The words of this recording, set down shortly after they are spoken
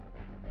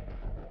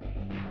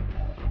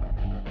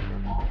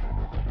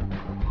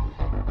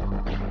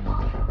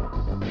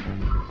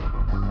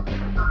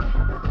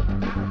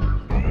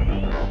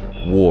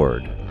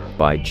Ward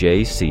by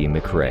J.C.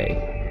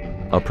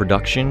 McRae, a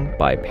production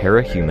by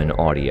Parahuman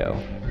Audio,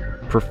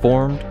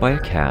 performed by a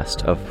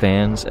cast of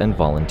fans and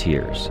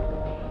volunteers.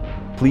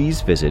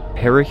 Please visit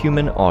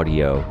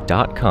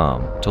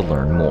parahumanaudio.com to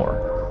learn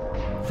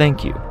more.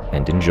 Thank you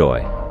and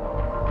enjoy.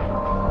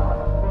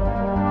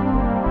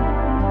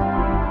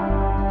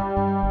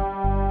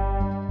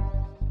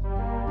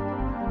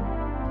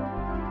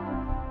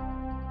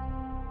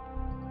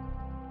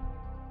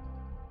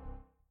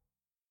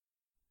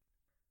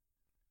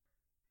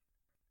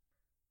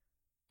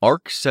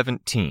 Arc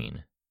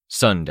 17,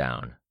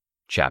 Sundown,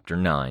 Chapter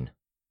 9.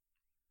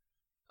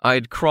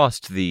 I'd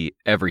crossed the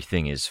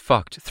everything is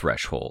fucked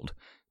threshold,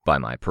 by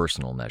my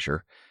personal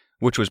measure,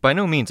 which was by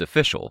no means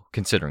official,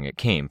 considering it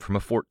came from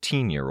a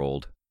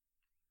 14-year-old.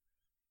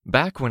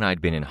 Back when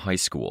I'd been in high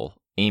school,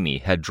 Amy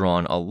had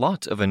drawn a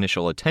lot of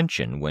initial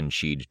attention when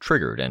she'd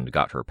triggered and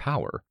got her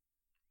power.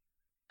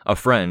 A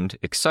friend,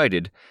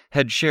 excited,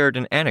 had shared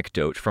an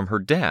anecdote from her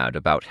dad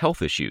about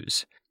health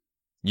issues.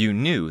 You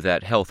knew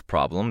that health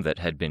problem that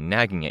had been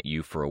nagging at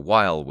you for a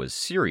while was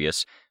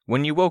serious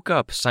when you woke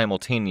up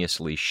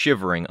simultaneously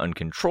shivering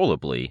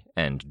uncontrollably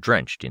and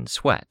drenched in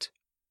sweat.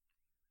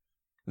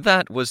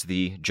 That was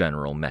the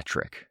general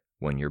metric,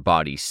 when your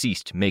body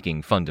ceased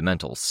making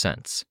fundamental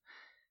sense.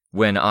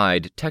 When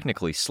I'd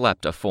technically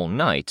slept a full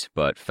night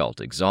but felt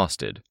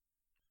exhausted.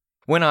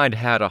 When I'd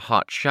had a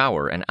hot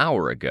shower an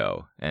hour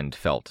ago and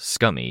felt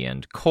scummy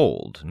and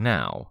cold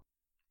now.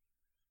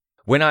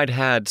 When I'd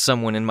had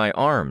someone in my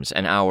arms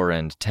an hour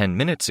and 10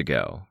 minutes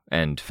ago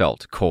and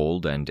felt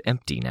cold and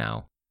empty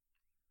now.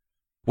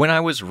 When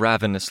I was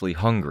ravenously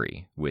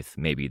hungry, with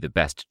maybe the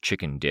best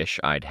chicken dish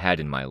I'd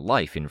had in my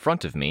life in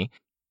front of me,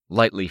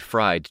 lightly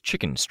fried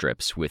chicken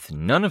strips with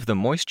none of the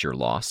moisture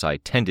loss I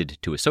tended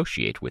to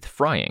associate with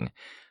frying,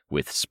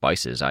 with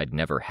spices I'd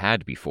never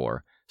had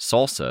before,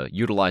 salsa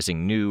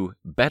utilizing new,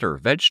 better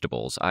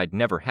vegetables I'd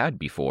never had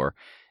before,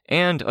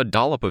 and a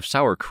dollop of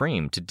sour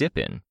cream to dip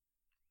in.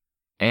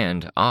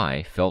 And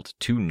I felt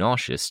too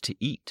nauseous to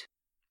eat.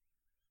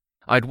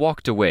 I'd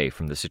walked away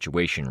from the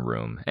Situation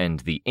Room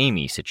and the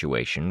Amy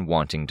situation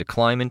wanting to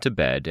climb into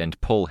bed and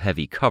pull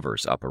heavy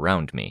covers up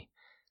around me.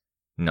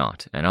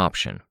 Not an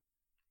option.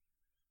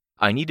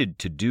 I needed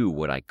to do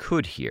what I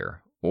could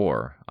here,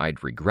 or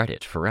I'd regret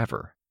it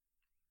forever.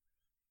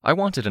 I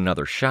wanted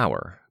another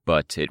shower,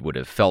 but it would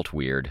have felt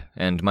weird,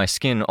 and my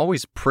skin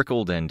always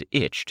prickled and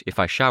itched if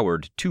I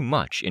showered too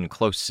much in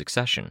close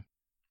succession.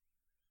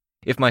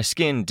 If my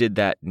skin did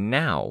that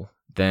now,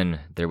 then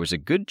there was a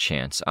good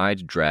chance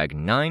I'd drag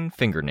 9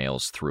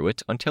 fingernails through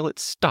it until it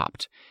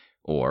stopped,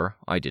 or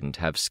I didn't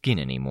have skin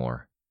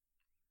anymore.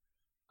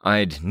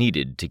 I'd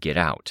needed to get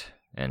out,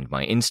 and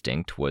my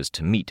instinct was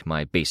to meet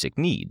my basic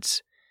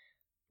needs.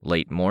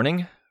 Late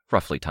morning,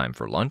 roughly time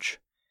for lunch.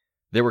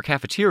 There were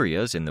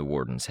cafeterias in the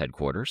warden's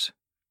headquarters.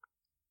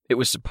 It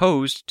was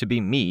supposed to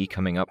be me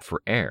coming up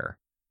for air.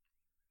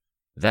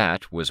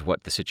 That was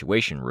what the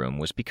Situation Room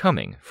was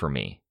becoming for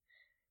me.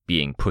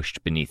 Being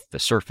pushed beneath the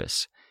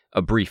surface,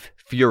 a brief,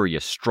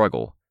 furious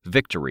struggle,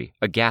 victory,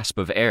 a gasp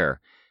of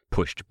air,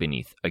 pushed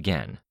beneath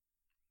again.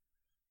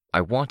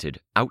 I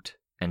wanted out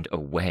and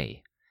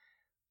away.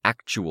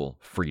 Actual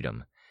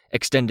freedom,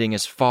 extending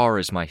as far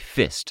as my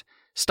fist,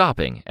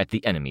 stopping at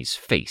the enemy's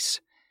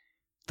face.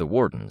 The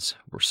wardens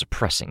were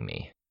suppressing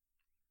me.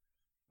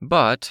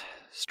 But,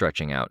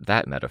 stretching out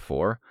that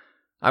metaphor,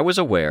 I was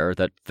aware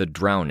that the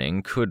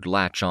drowning could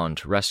latch on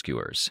to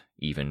rescuers,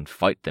 even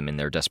fight them in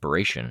their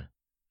desperation.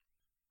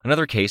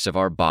 Another case of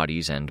our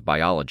bodies and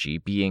biology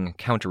being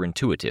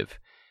counterintuitive,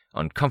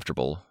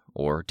 uncomfortable,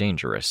 or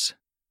dangerous.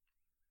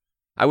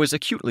 I was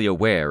acutely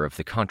aware of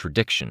the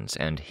contradictions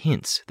and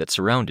hints that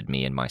surrounded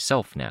me and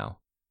myself now.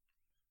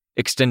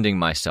 Extending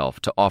myself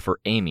to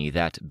offer Amy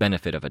that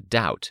benefit of a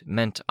doubt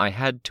meant I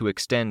had to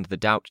extend the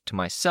doubt to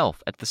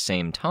myself at the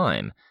same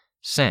time,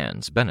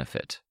 sans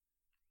benefit.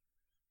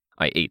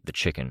 I ate the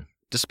chicken,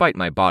 despite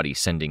my body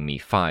sending me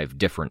 5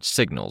 different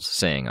signals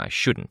saying I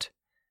shouldn't.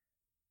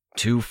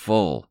 Too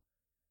full.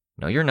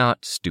 No, you're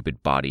not,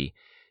 stupid body.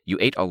 You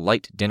ate a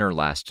light dinner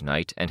last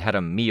night and had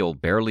a meal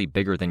barely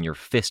bigger than your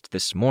fist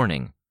this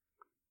morning.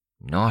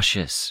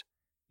 Nauseous.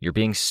 You're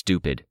being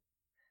stupid.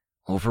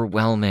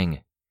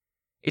 Overwhelming.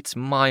 It's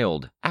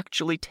mild.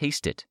 Actually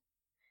taste it.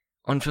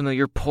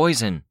 Unfamiliar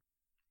poison.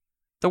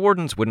 The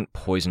wardens wouldn't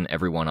poison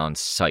everyone on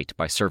sight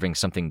by serving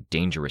something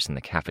dangerous in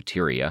the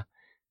cafeteria.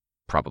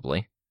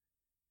 Probably.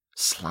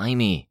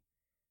 Slimy.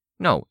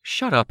 No,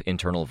 shut up,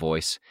 internal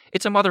voice.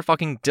 It's a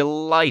motherfucking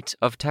delight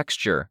of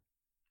texture.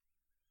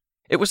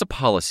 It was a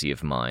policy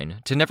of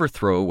mine to never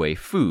throw away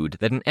food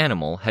that an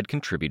animal had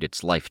contributed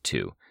its life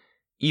to,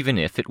 even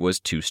if it was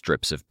 2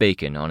 strips of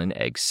bacon on an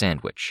egg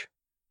sandwich.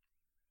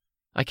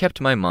 I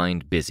kept my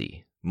mind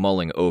busy,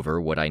 mulling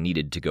over what I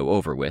needed to go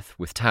over with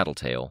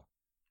Tattletale.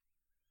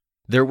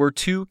 There were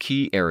 2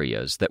 key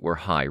areas that were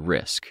high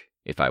risk,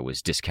 if I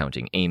was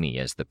discounting Amy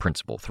as the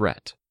principal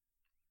threat.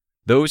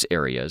 Those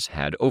areas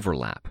had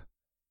overlap.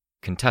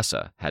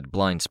 Contessa had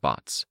blind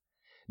spots.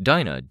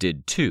 Dinah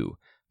did too,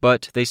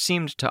 but they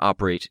seemed to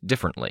operate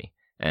differently,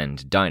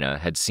 and Dinah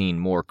had seen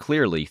more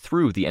clearly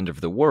through the end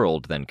of the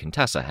world than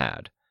Contessa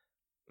had,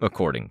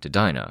 according to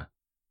Dinah.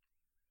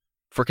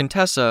 For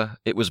Contessa,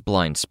 it was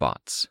blind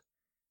spots.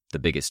 The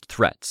biggest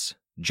threats,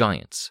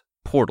 giants,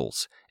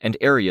 portals, and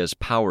areas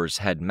powers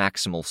had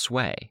maximal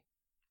sway.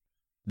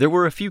 There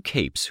were a few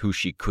capes who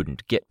she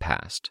couldn't get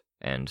past,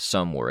 and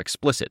some were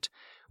explicit,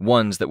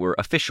 ones that were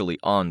officially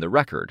on the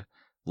record,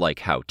 like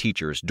how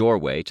Teacher's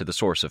doorway to the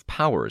source of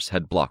powers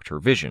had blocked her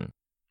vision.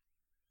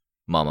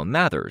 Mama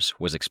Mathers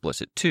was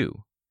explicit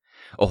too,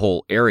 a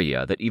whole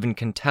area that even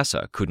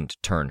Contessa couldn't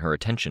turn her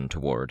attention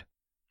toward.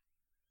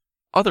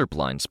 Other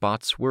blind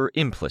spots were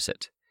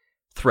implicit,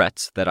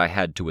 threats that I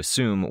had to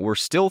assume were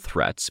still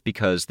threats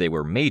because they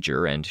were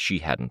major and she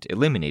hadn't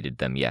eliminated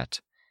them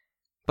yet.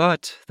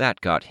 But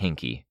that got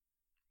hinky.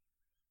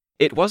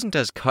 It wasn't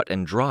as cut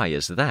and dry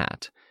as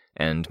that,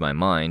 and my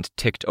mind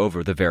ticked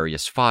over the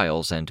various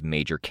files and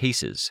major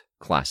cases,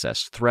 Class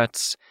S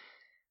threats,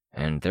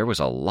 and there was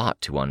a lot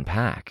to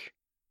unpack.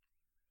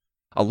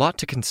 A lot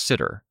to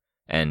consider,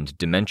 and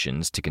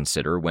dimensions to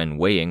consider when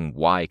weighing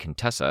why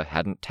Contessa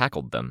hadn't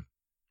tackled them.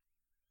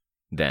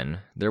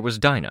 Then there was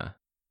Dinah,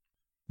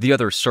 the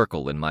other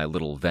circle in my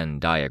little Venn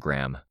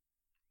diagram.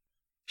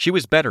 She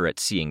was better at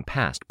seeing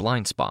past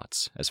blind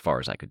spots, as far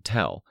as I could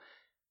tell,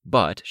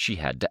 but she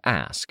had to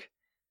ask.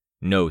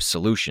 No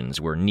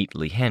solutions were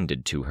neatly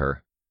handed to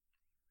her.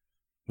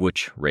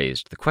 Which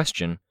raised the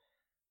question,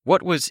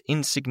 what was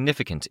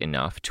insignificant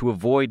enough to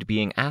avoid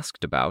being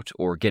asked about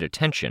or get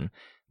attention,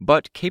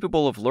 but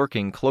capable of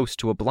lurking close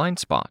to a blind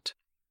spot?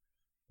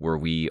 Were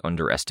we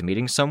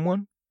underestimating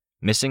someone?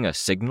 Missing a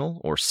signal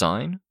or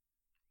sign?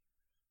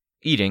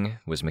 Eating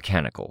was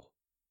mechanical,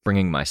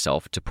 bringing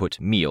myself to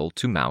put meal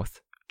to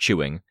mouth,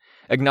 chewing,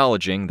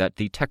 acknowledging that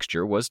the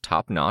texture was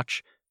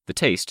top-notch, the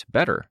taste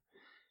better,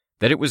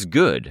 that it was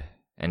good,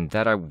 and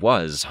that I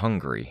was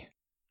hungry.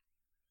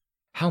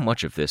 How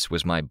much of this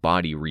was my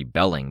body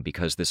rebelling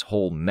because this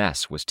whole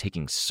mess was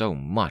taking so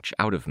much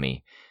out of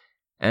me,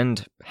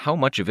 and how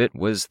much of it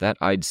was that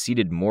I'd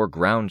ceded more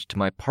ground to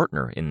my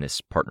partner in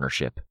this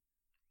partnership?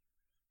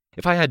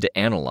 If I had to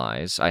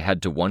analyze, I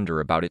had to wonder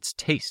about its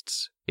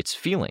tastes, its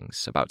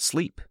feelings, about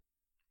sleep.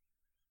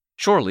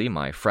 Surely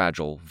my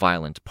fragile,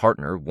 violent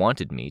partner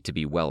wanted me to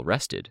be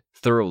well-rested,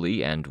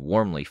 thoroughly and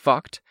warmly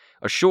fucked,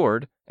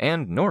 assured,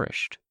 and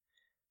nourished.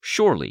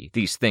 Surely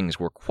these things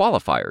were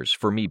qualifiers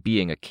for me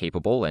being a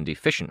capable and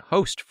efficient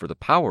host for the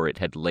power it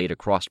had laid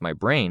across my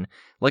brain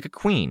like a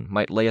queen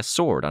might lay a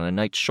sword on a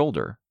knight's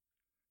shoulder.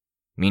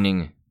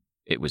 Meaning,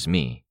 it was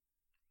me.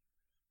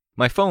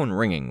 My phone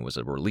ringing was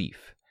a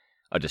relief,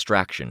 a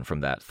distraction from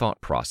that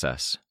thought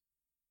process.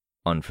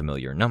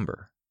 Unfamiliar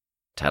number.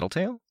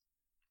 Tattletale?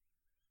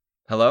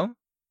 "Hello?"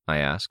 I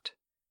asked.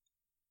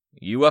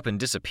 "You up and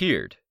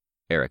disappeared,"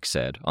 Eric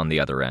said on the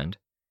other end.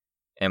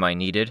 "Am I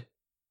needed?"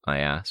 I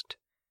asked.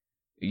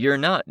 "You're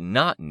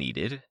not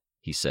needed,"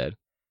 he said.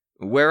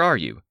 "Where are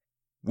you?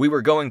 We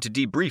were going to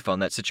debrief on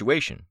that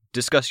situation,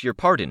 discuss your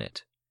part in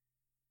it."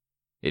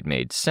 It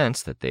made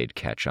sense that they'd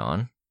catch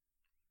on.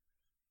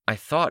 "I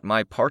thought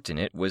my part in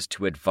it was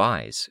to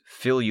advise,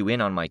 fill you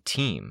in on my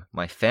team,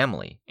 my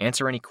family,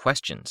 answer any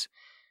questions.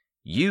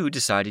 You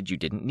decided you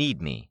didn't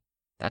need me.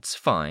 That's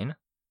fine.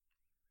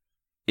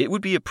 It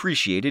would be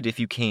appreciated if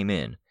you came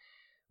in.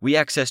 We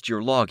accessed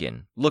your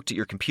login, looked at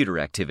your computer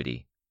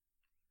activity."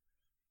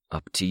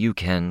 "Up to you,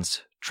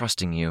 Kens.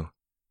 Trusting you."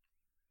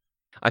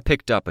 I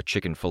picked up a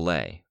chicken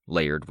fillet,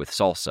 layered with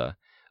salsa,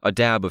 a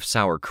dab of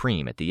sour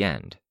cream at the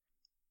end.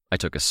 I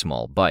took a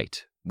small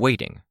bite,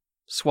 waiting,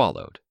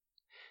 swallowed.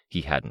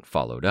 He hadn't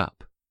followed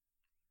up.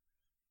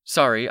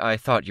 "Sorry, I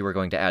thought you were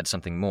going to add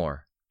something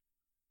more."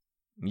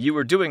 "You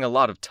were doing a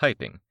lot of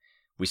typing.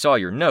 We saw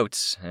your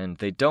notes, and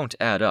they don't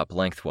add up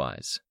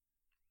lengthwise."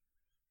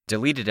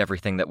 "Deleted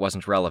everything that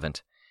wasn't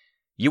relevant.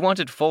 You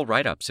wanted full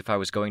write-ups if I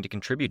was going to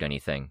contribute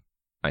anything,"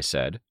 I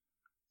said.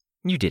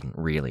 "You didn't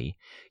really.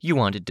 You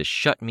wanted to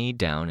shut me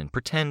down and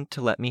pretend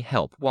to let me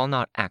help while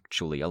not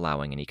actually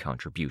allowing any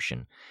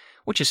contribution,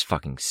 which is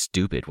fucking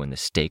stupid when the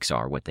stakes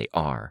are what they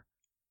are."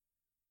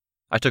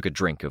 I took a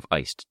drink of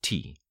iced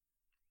tea.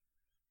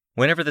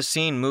 "Whenever the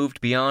scene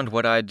moved beyond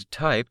what I'd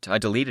typed, I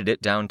deleted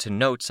it down to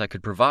notes I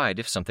could provide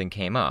if something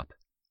came up."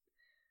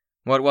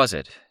 "What was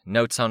it?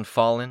 Notes on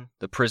Fallen,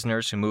 the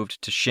prisoners who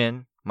moved to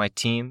Shin, my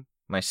team,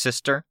 my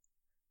sister?"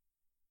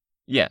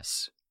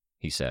 "Yes,"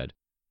 he said.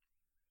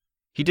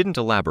 He didn't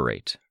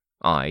elaborate.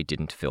 I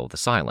didn't fill the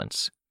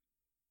silence.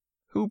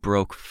 Who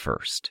broke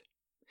first?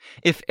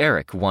 If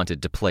Eric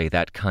wanted to play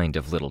that kind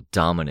of little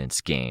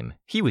dominance game,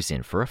 he was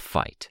in for a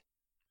fight.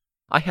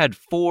 I had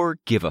 4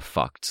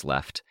 give-a-fucks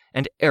left,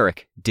 and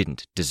Eric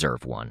didn't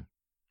deserve one.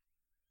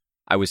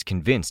 I was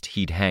convinced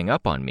he'd hang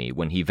up on me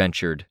when he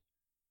ventured,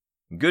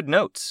 "Good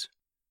notes."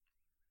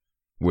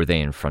 Were they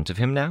in front of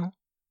him now?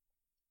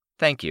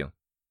 "Thank you.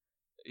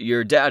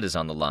 Your dad is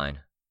on the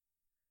line."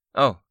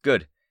 "Oh,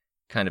 good.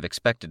 Kind of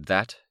expected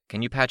that.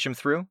 Can you patch him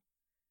through?"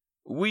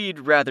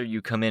 "We'd rather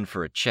you come in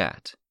for a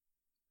chat."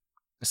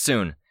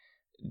 "Soon.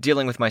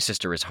 Dealing with my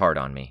sister is hard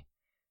on me.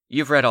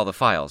 You've read all the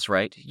files,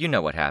 right? You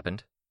know what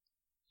happened."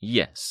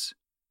 Yes.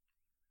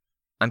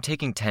 I'm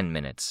taking 10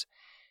 minutes.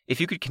 If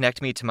you could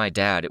connect me to my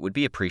dad, it would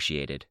be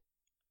appreciated.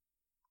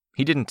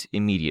 He didn't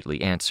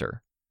immediately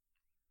answer.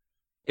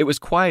 It was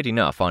quiet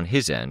enough on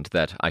his end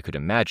that I could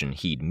imagine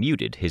he'd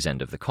muted his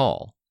end of the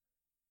call.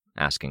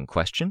 Asking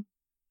question?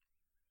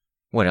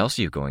 What else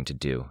are you going to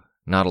do?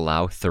 Not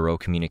allow thorough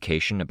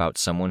communication about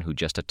someone who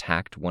just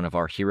attacked one of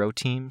our hero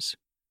teams?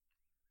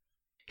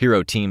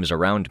 Hero teams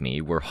around me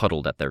were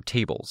huddled at their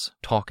tables,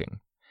 talking.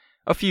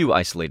 A few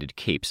isolated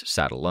capes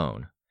sat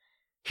alone.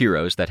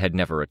 Heroes that had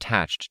never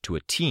attached to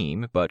a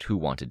team but who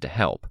wanted to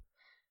help.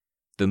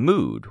 The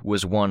mood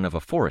was one of a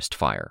forest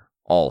fire,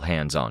 all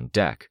hands on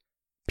deck,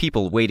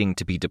 people waiting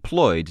to be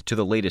deployed to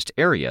the latest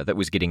area that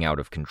was getting out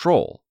of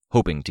control,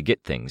 hoping to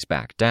get things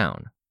back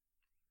down.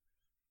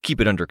 Keep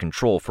it under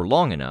control for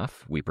long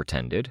enough, we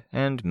pretended,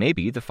 and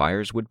maybe the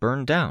fires would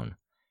burn down.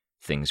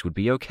 Things would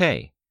be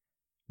okay.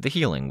 The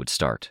healing would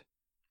start.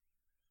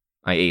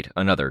 I ate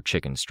another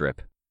chicken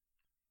strip.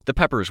 The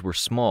peppers were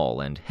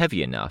small and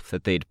heavy enough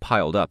that they'd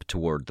piled up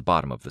toward the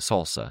bottom of the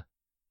salsa.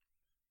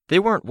 They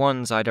weren't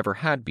ones I'd ever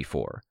had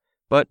before,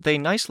 but they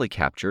nicely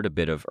captured a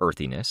bit of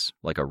earthiness,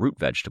 like a root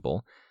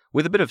vegetable,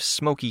 with a bit of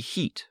smoky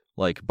heat,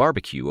 like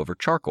barbecue over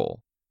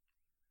charcoal.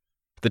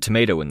 The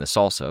tomato in the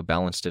salsa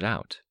balanced it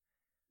out.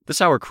 The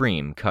sour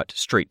cream cut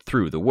straight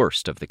through the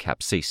worst of the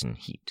capsaicin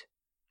heat.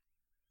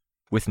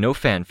 With no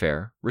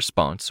fanfare,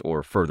 response,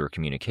 or further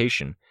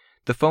communication,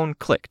 the phone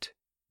clicked,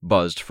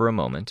 buzzed for a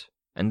moment,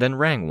 and then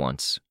rang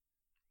once.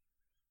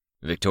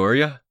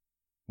 "Victoria?"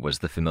 was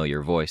the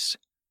familiar voice.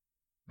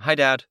 "Hi,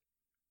 Dad."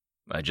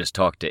 "I just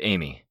talked to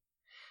Amy."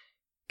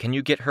 "Can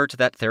you get her to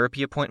that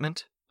therapy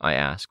appointment?" I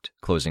asked,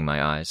 closing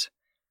my eyes.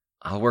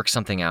 "I'll work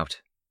something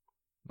out."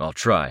 "I'll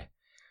try.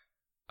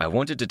 I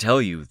wanted to tell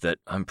you that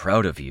I'm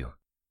proud of you."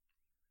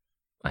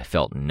 I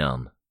felt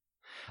numb.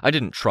 I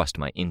didn't trust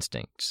my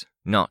instincts,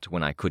 not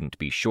when I couldn't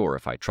be sure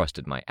if I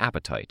trusted my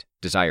appetite,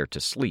 desire to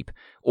sleep,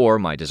 or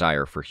my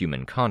desire for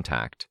human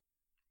contact.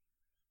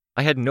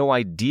 I had no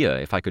idea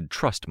if I could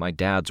trust my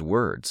dad's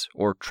words,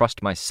 or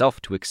trust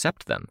myself to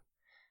accept them.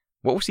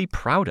 What was he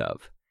proud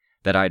of?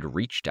 That I'd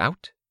reached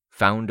out,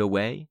 found a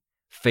way,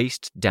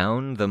 faced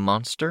down the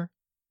monster?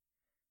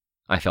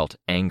 I felt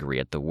angry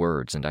at the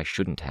words, and I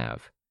shouldn't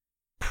have.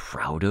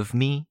 Proud of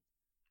me?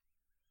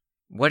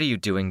 "What are you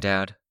doing,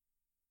 Dad?"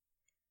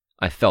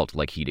 I felt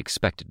like he'd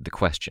expected the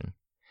question.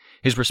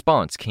 His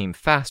response came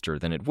faster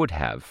than it would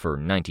have for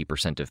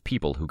 90% of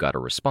people who got a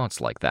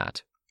response like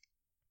that.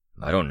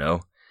 "I don't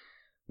know.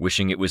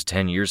 Wishing it was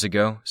 10 years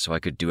ago so I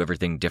could do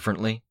everything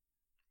differently."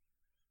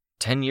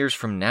 10 years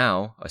from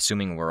now,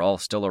 assuming we're all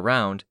still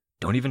around,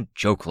 don't even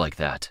joke like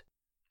that.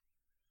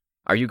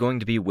 Are you going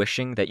to be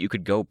wishing that you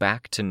could go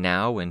back to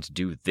now and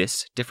do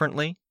this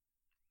differently?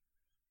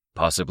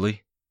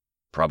 Possibly.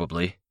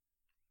 Probably.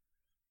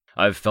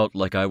 I've felt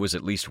like I was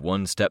at least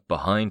one step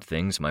behind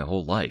things my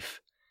whole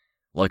life.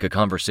 Like a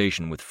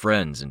conversation with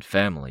friends and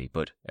family,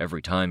 but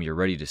every time you're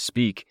ready to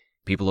speak,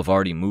 people have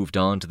already moved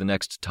on to the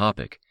next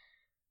topic.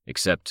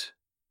 Except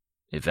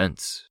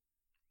events.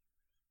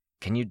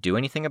 Can you do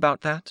anything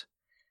about that?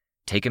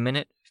 Take a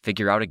minute,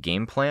 figure out a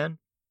game plan,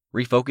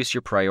 refocus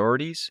your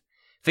priorities,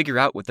 figure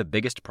out what the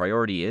biggest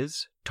priority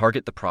is,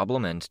 target the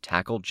problem, and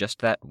tackle just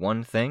that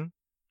one thing?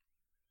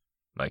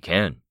 "I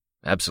can,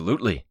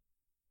 absolutely,"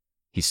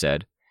 he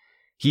said.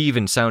 He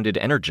even sounded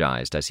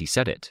energized as he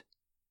said it.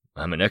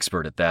 "I'm an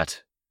expert at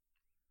that."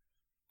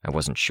 I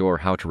wasn't sure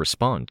how to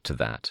respond to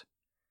that.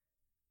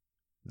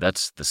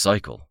 That's the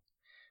cycle.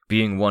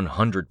 Being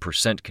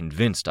 100%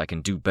 convinced I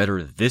can do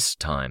better this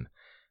time,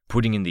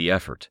 putting in the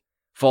effort,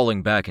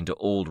 falling back into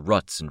old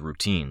ruts and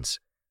routines,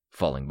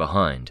 falling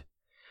behind,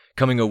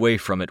 coming away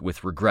from it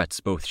with regrets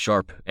both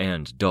sharp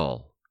and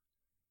dull.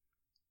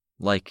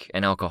 Like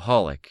an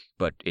alcoholic,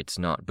 but it's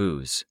not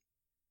booze.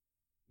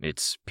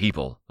 It's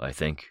people, I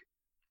think.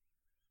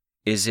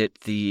 Is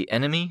it the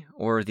enemy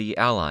or the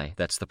ally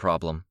that's the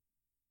problem?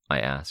 I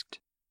asked.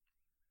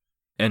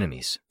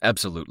 Enemies,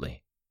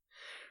 absolutely.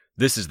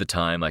 This is the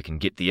time I can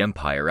get the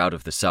Empire out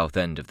of the south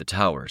end of the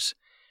towers.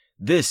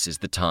 This is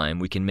the time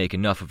we can make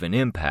enough of an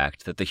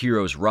impact that the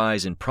heroes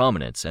rise in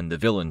prominence and the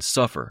villains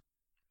suffer.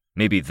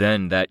 Maybe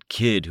then that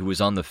kid who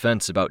was on the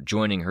fence about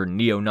joining her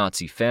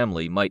neo-Nazi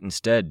family might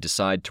instead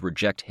decide to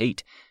reject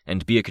hate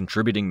and be a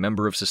contributing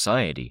member of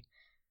society.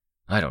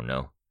 I don't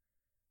know.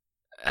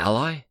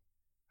 Ally?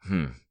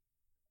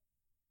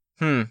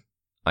 I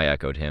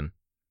echoed him.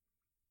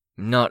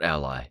 Not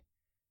ally.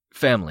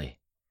 Family.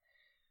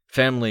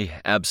 Family,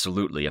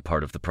 absolutely a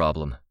part of the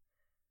problem.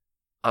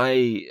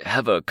 I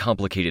have a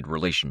complicated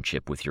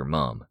relationship with your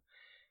mom.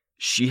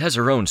 She has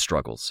her own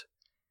struggles.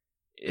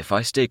 If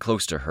I stay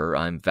close to her,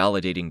 I'm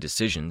validating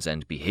decisions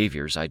and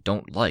behaviors I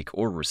don't like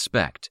or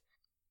respect.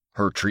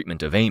 Her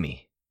treatment of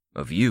Amy,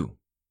 of you.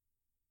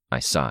 I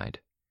sighed.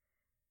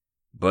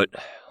 But,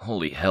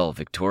 holy hell,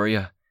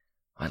 Victoria,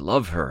 I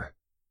love her.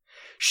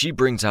 She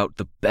brings out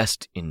the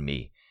best in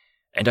me,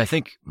 and I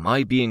think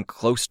my being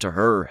close to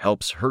her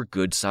helps her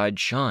good side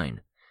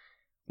shine.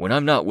 When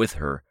I'm not with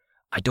her,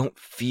 I don't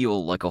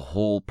feel like a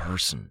whole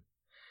person.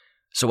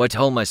 So I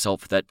tell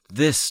myself that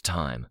this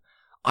time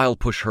I'll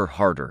push her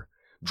harder,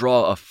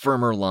 draw a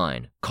firmer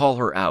line, call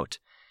her out.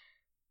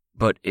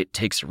 But it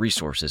takes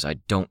resources I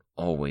don't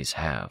always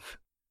have.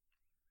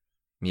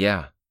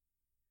 Yeah.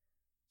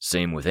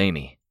 Same with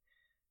Amy.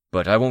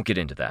 But I won't get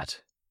into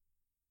that.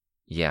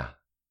 Yeah,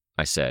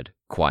 I said,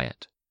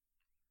 quiet.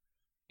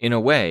 In a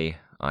way,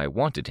 I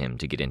wanted him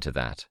to get into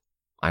that.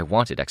 I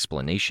wanted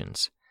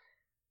explanations.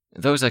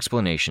 Those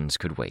explanations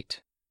could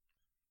wait.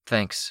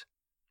 Thanks.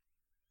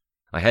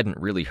 I hadn't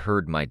really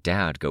heard my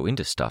dad go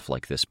into stuff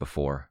like this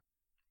before.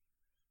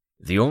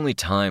 The only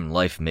time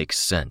life makes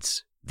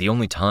sense, the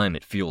only time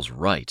it feels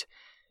right,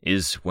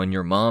 is when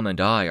your mom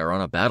and I are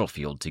on a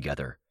battlefield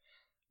together.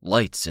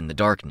 Lights in the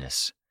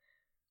darkness.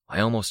 I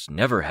almost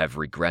never have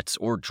regrets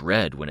or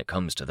dread when it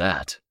comes to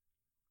that.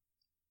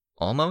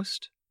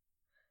 Almost?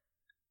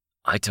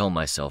 I tell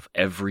myself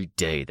every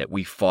day that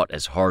we fought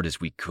as hard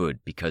as we could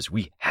because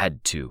we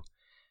had to.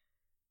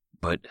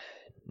 But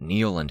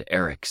Neil and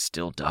Eric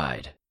still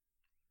died.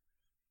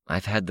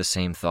 I've had the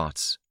same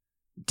thoughts.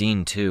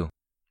 Dean, too.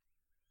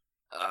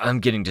 I'm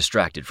getting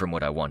distracted from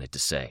what I wanted to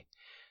say,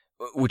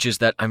 which is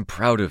that I'm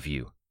proud of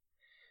you.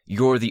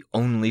 You're the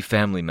only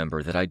family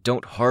member that I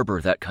don't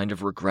harbor that kind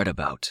of regret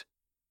about.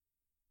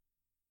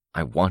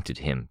 I wanted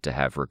him to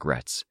have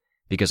regrets,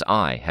 because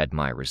I had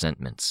my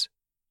resentments.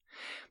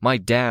 My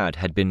dad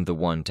had been the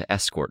one to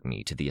escort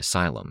me to the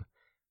asylum,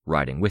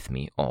 riding with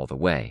me all the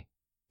way,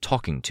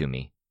 talking to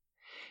me.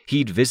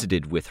 He'd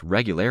visited with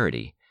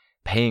regularity,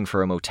 paying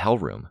for a motel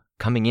room,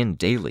 coming in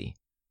daily.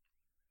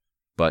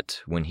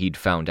 But when he'd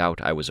found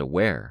out I was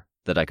aware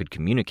that I could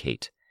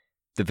communicate,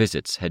 the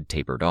visits had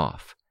tapered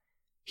off.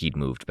 He'd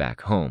moved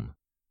back home.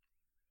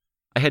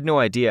 I had no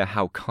idea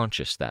how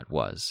conscious that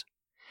was.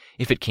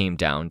 If it came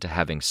down to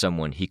having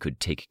someone he could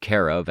take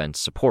care of and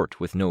support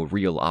with no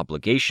real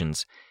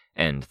obligations,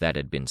 and that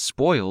had been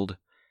spoiled,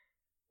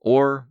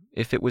 or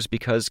if it was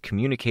because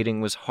communicating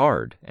was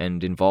hard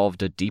and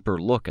involved a deeper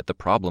look at the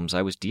problems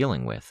I was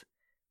dealing with,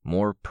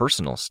 more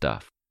personal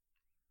stuff,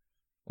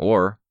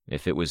 or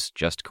if it was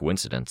just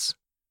coincidence.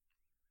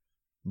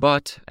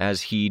 But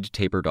as he'd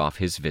tapered off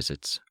his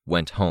visits,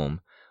 went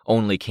home,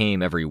 only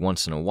came every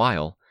once in a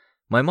while,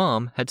 my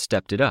mom had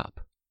stepped it up.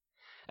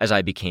 As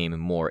I became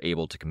more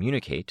able to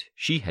communicate,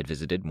 she had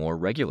visited more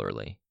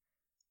regularly.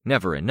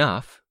 Never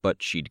enough,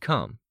 but she'd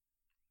come.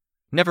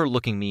 Never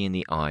looking me in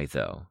the eye,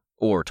 though,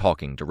 or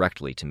talking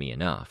directly to me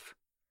enough.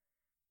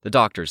 The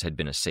doctors had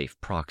been a safe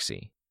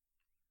proxy.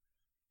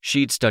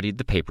 She'd studied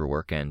the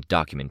paperwork and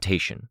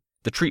documentation,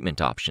 the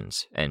treatment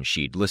options, and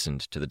she'd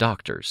listened to the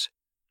doctors.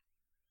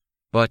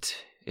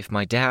 But if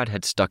my dad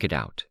had stuck it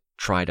out,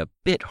 tried a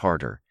bit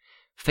harder,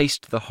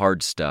 faced the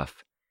hard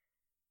stuff,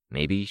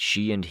 maybe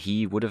she and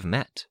he would have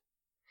met.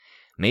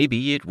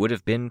 Maybe it would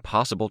have been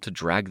possible to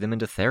drag them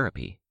into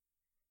therapy.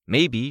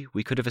 Maybe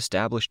we could have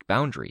established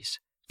boundaries,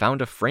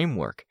 found a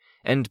framework,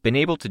 and been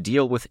able to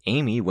deal with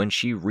Amy when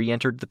she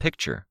re-entered the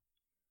picture.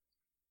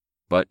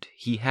 But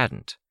he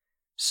hadn't,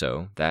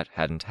 so that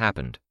hadn't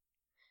happened.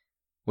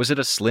 Was it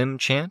a slim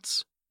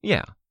chance?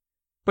 Yeah,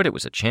 but it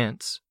was a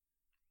chance.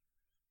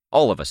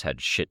 All of us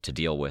had shit to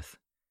deal with.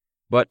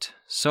 But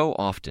so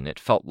often it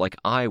felt like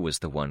I was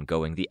the one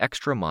going the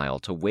extra mile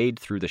to wade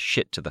through the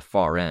shit to the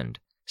far end,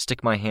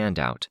 stick my hand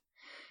out,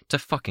 to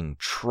fucking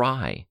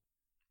try.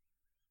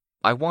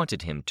 I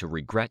wanted him to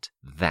regret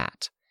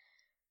that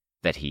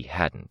he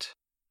hadn't.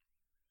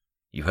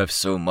 You have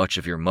so much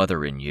of your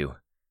mother in you,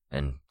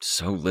 and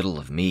so little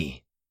of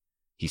me,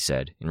 he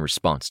said in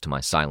response to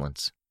my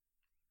silence.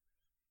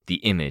 The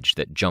image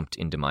that jumped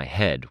into my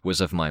head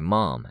was of my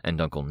mom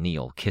and Uncle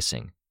Neil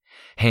kissing,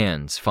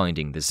 hands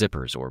finding the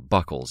zippers or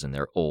buckles in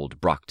their old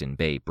Brockton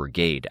Bay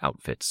Brigade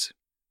outfits.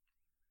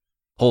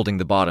 Holding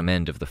the bottom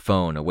end of the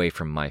phone away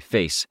from my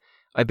face,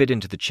 I bit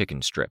into the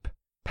chicken strip,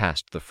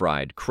 past the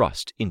fried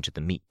crust into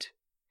the meat.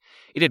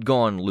 It had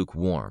gone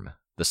lukewarm,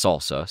 the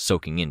salsa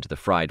soaking into the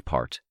fried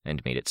part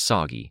and made it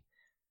soggy,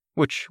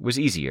 which was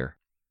easier.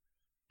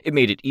 It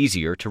made it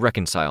easier to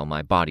reconcile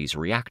my body's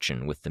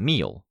reaction with the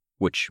meal,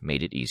 which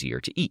made it easier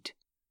to eat.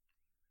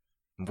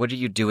 "What are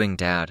you doing,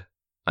 Dad?"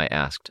 I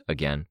asked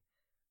again.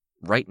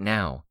 "Right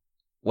now.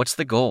 What's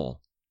the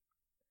goal?"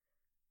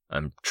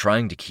 "I'm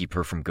trying to keep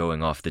her from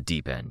going off the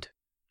deep end."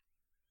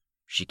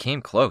 "She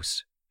came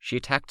close. She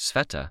attacked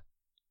Sveta."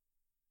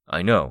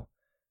 "I know.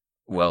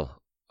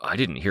 Well, I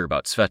didn't hear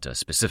about Sveta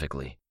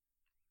specifically."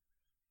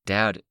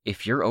 "Dad,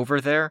 if you're over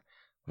there,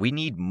 we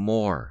need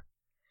more.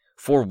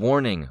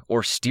 Forewarning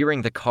or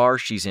steering the car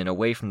she's in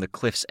away from the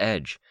cliff's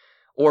edge.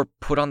 Or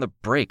put on the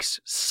brakes,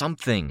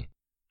 something."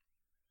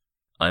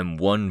 "I'm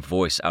one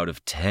voice out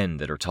of 10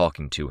 that are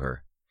talking to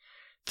her.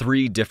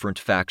 3 different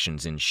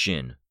factions in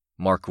Shin,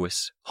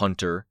 Marquis,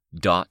 Hunter,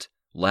 Dot,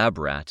 Lab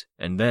Rat,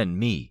 and then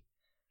me.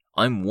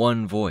 I'm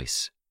one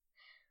voice.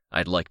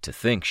 I'd like to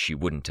think she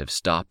wouldn't have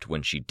stopped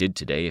when she did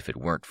today if it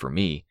weren't for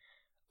me.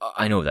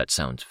 I know that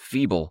sounds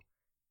feeble."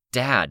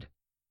 "Dad,"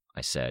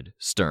 I said,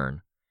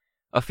 stern.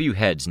 A few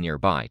heads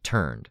nearby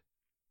turned.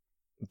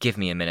 "Give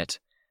me a minute.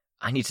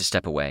 I need to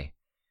step away.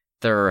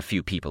 There are a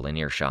few people in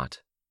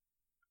earshot."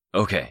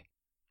 Okay.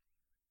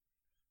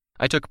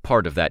 I took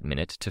part of that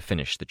minute to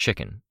finish the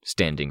chicken,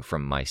 standing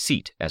from my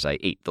seat as I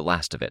ate the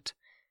last of it.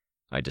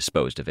 I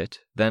disposed of it,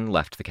 then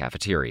left the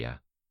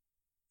cafeteria.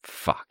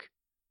 Fuck.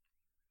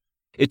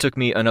 It took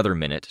me another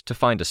minute to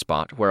find a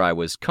spot where I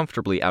was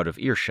comfortably out of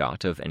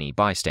earshot of any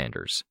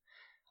bystanders,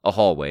 a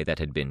hallway that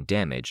had been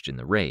damaged in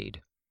the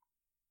raid.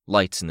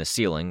 Lights in the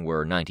ceiling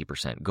were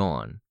 90%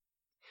 gone.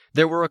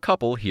 There were a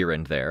couple here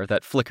and there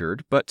that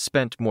flickered but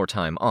spent more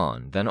time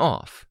on than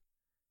off.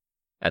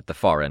 At the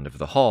far end of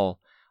the hall,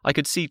 I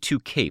could see 2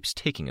 capes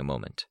taking a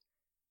moment.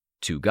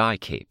 2 guy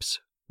capes,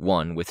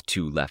 one with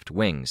 2 left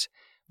wings,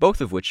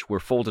 both of which were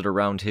folded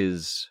around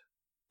his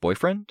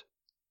boyfriend?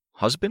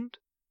 Husband?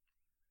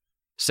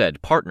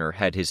 Said partner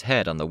had his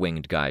head on the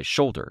winged guy's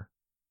shoulder,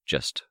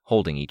 just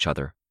holding each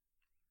other.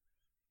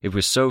 It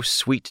was so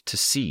sweet to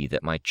see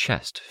that my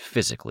chest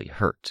physically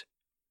hurt.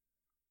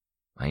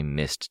 I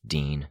missed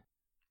Dean.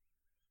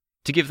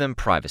 To give them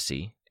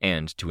privacy,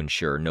 and to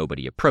ensure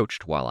nobody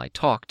approached while I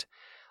talked,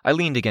 I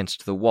leaned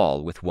against the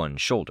wall with one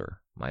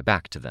shoulder, my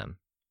back to them.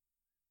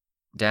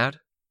 Dad?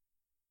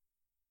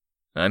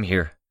 I'm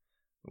here,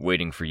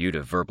 waiting for you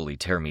to verbally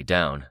tear me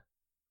down.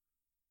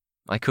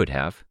 I could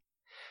have,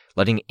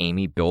 letting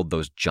Amy build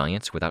those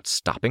giants without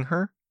stopping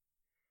her?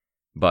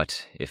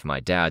 But if my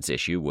dad's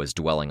issue was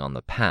dwelling on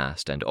the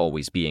past and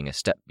always being a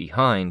step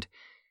behind,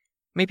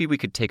 maybe we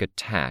could take a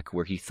tack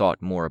where he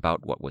thought more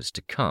about what was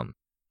to come.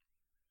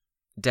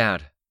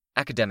 Dad,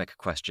 academic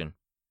question.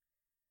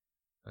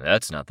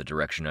 That's not the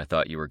direction I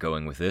thought you were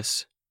going with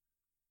this.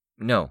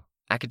 No,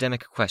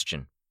 academic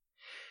question.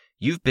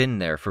 You've been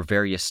there for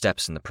various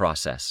steps in the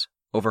process.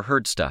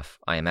 Overheard stuff,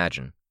 I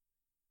imagine.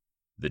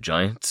 The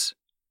giants?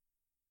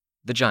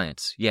 The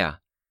giants, yeah.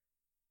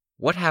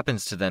 What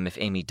happens to them if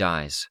Amy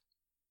dies?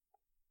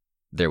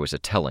 There was a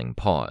telling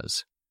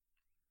pause.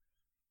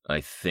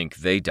 I think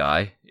they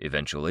die,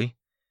 eventually.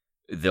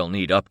 They'll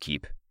need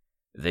upkeep.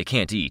 They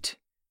can't eat.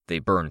 They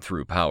burn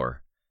through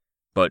power.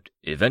 But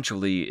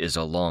eventually is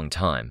a long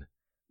time.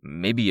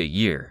 Maybe a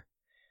year.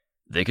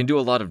 They can do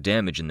a lot of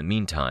damage in the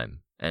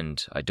meantime,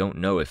 and I don't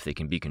know if they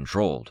can be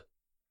controlled.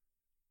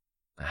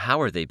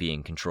 How are they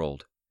being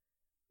controlled?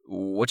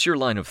 What's your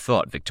line of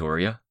thought,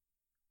 Victoria?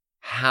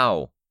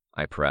 How?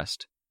 I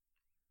pressed.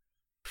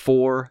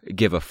 4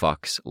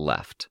 give-a-fucks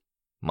left.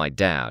 My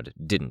dad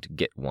didn't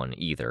get one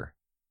either.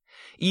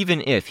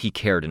 Even if he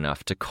cared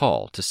enough to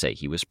call to say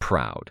he was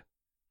proud.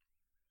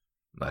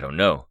 I don't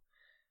know.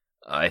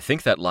 I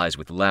think that lies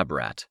with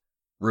Labrat.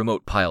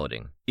 Remote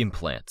piloting,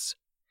 implants.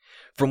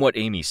 From what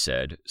Amy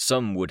said,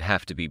 some would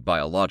have to be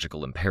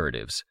biological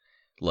imperatives,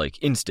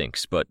 like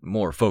instincts but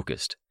more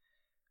focused.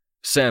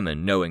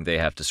 Salmon knowing they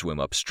have to swim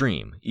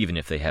upstream, even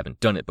if they haven't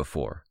done it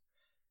before.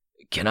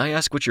 Can I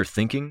ask what you're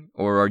thinking,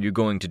 or are you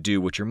going to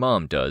do what your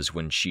mom does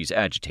when she's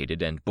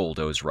agitated and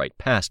bulldoze right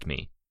past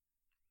me?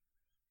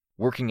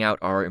 Working out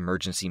our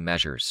emergency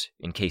measures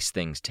in case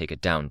things take a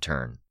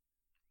downturn.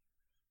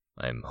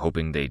 I'm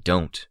hoping they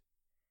don't.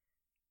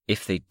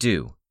 If they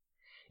do,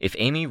 if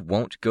Amy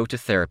won't go to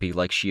therapy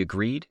like she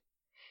agreed,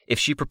 if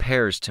she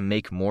prepares to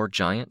make more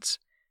giants,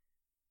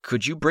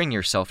 could you bring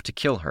yourself to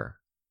kill her?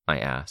 I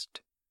asked.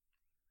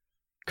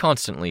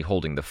 Constantly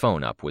holding the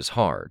phone up was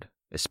hard,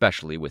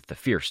 especially with the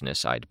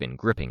fierceness I'd been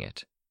gripping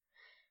it.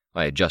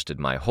 I adjusted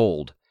my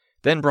hold,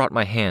 then brought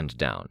my hand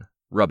down,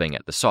 rubbing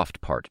at the soft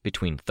part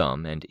between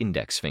thumb and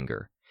index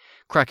finger,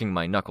 cracking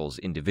my knuckles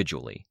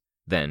individually,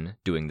 then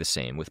doing the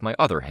same with my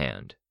other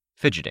hand,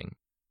 fidgeting.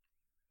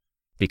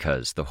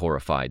 Because the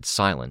horrified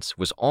silence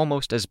was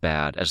almost as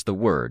bad as the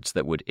words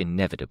that would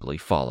inevitably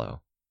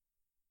follow.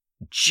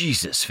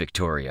 Jesus,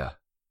 Victoria!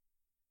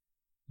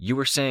 You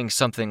were saying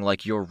something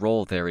like your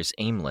role there is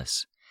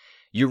aimless.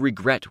 You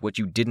regret what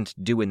you didn't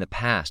do in the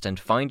past and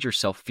find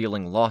yourself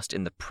feeling lost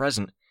in the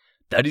present.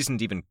 That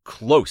isn't even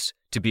close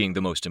to being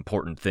the most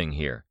important thing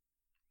here.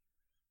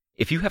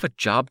 If you have a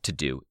job to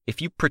do,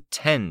 if you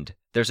pretend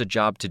there's a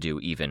job to do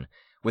even,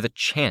 with a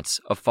chance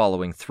of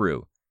following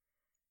through,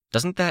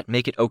 doesn't that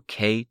make it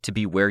okay to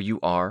be where you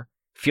are,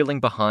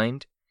 feeling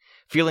behind,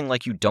 feeling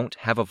like you don't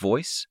have a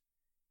voice?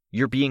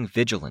 You're being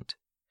vigilant.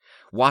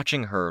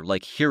 Watching her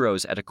like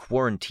heroes at a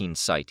quarantine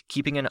site,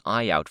 keeping an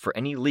eye out for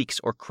any leaks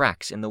or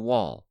cracks in the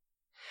wall.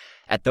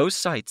 At those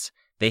sites,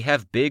 they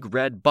have big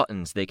red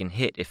buttons they can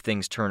hit if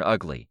things turn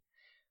ugly.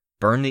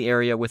 Burn the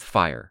area with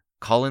fire,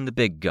 call in the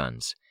big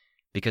guns,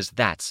 because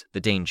that's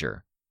the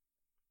danger.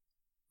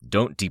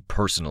 Don't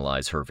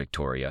depersonalize her,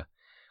 Victoria.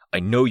 I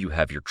know you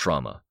have your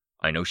trauma.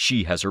 I know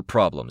she has her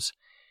problems.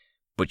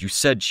 But you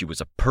said she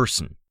was a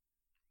person.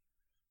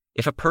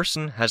 If a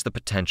person has the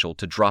potential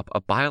to drop a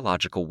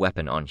biological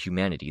weapon on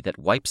humanity that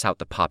wipes out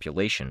the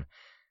population,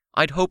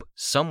 I'd hope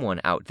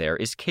someone out there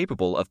is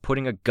capable of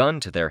putting a gun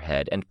to their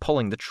head and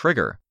pulling the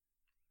trigger.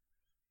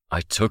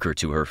 I took her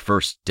to her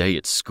first day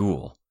at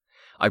school.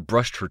 I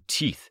brushed her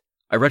teeth.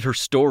 I read her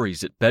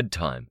stories at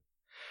bedtime.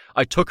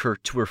 I took her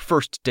to her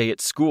first day at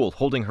school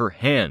holding her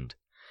hand.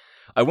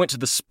 I went to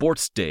the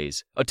sports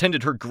days,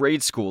 attended her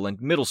grade school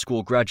and middle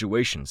school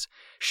graduations,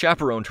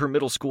 chaperoned her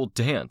middle school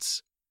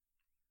dance.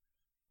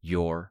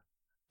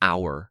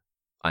 our,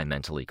 I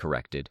mentally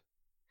corrected.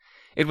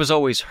 It was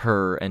always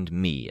her and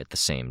me at the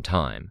same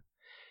time.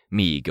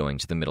 Me going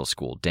to the middle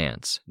school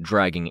dance,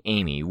 dragging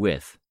Amy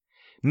with.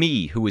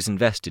 Me who was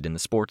invested in the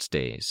sports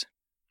days.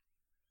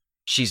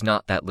 "She's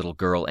not that little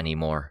girl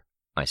anymore,"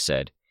 I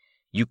said.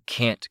 "You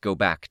can't go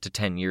back to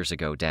 10 years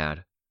ago,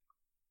 Dad."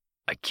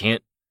 "I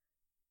can't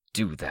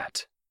do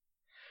that.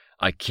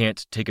 I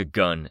can't take a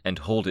gun and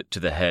hold it to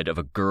the head of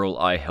a girl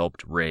I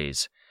helped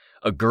raise,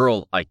 a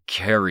girl I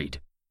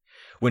carried.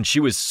 When she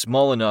was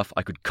small enough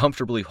I could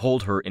comfortably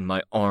hold her in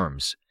my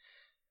arms.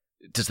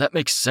 Does that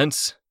make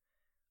sense?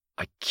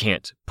 I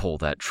can't pull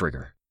that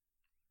trigger."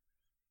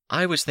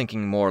 I was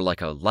thinking more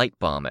like a light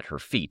bomb at her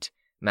feet,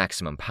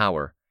 maximum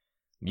power.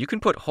 You can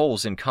put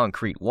holes in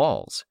concrete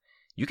walls.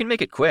 You can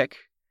make it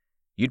quick.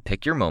 You'd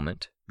pick your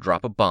moment,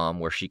 drop a bomb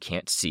where she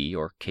can't see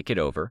or kick it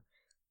over.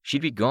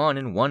 She'd be gone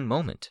in one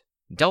moment,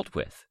 dealt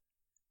with.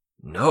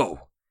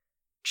 "No.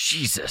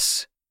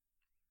 Jesus."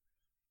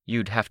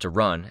 You'd have to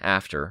run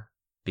after,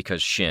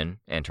 because Shin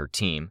and her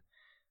team,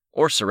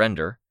 or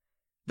surrender.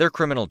 Their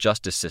criminal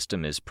justice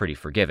system is pretty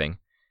forgiving.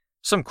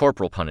 Some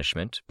corporal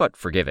punishment, but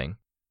forgiving.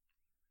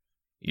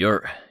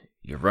 You're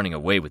running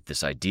away with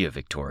this idea,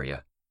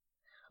 Victoria.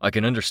 I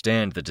can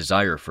understand the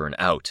desire for an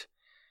out.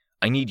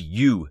 I need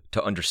you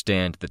to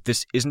understand that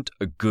this isn't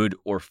a good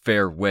or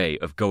fair way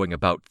of going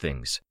about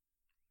things.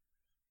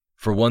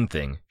 For one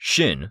thing,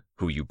 Shin,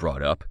 who you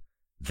brought up,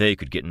 they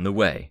could get in the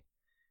way.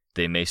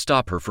 They may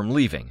stop her from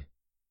leaving.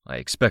 I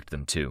expect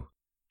them to.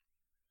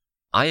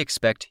 I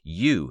expect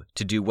you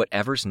to do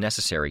whatever's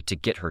necessary to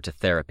get her to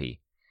therapy.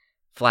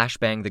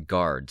 Flashbang the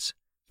guards.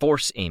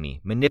 Force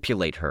Amy.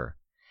 Manipulate her.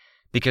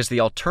 Because the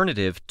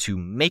alternative to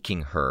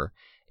making her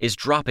is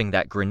dropping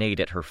that grenade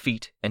at her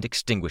feet and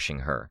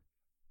extinguishing her.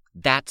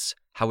 That's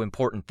how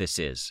important this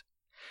is.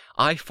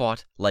 I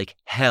fought like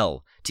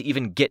hell to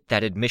even get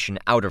that admission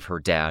out of her,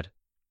 Dad.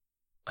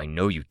 I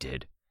know you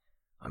did.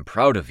 I'm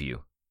proud of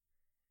you.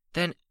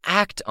 Then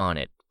act on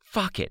it.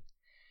 Fuck it.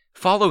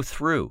 Follow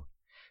through.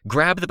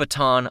 Grab the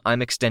baton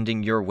I'm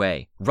extending your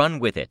way. Run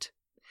with it.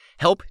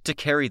 Help to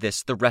carry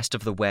this the rest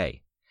of the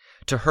way.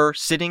 To her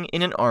sitting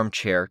in an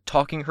armchair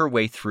talking her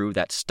way through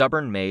that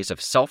stubborn maze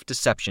of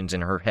self-deceptions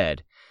in her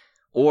head,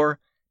 or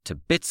to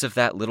bits of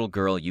that little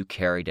girl you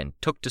carried and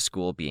took to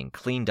school being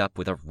cleaned up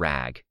with a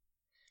rag.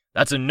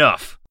 That's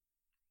enough!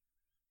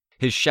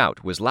 His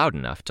shout was loud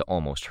enough to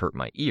almost hurt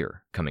my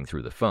ear coming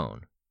through the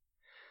phone.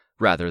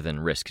 Rather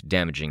than risk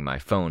damaging my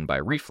phone by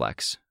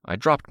reflex, I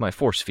dropped my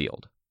force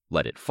field,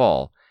 let it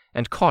fall,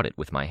 and caught it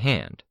with my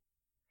hand.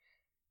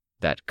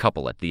 That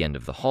couple at the end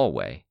of the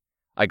hallway,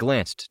 I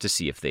glanced to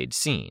see if they'd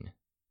seen.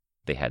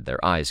 They had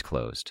their eyes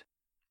closed.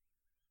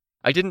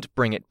 I didn't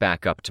bring it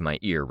back up to my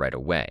ear right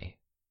away.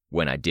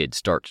 When I did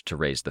start to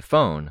raise the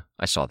phone,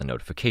 I saw the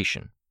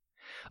notification.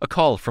 A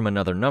call from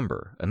another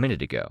number a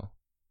minute ago.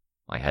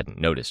 I hadn't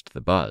noticed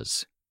the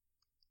buzz.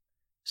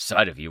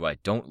 "Side of you I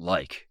don't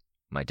like,"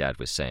 my dad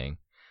was saying.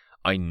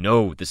 "I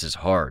know this is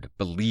hard,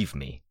 believe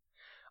me.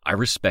 I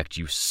respect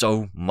you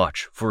so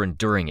much for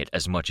enduring it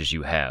as much as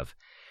you have,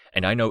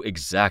 and I know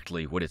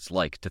exactly what it's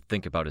like to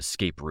think about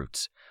escape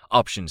routes,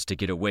 options to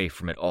get away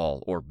from it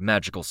all, or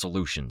magical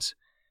solutions.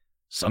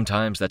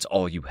 Sometimes that's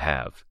all you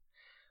have.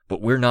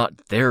 But we're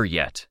not there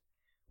yet.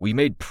 We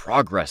made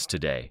progress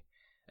today,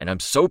 and I'm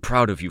so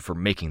proud of you for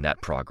making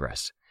that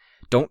progress.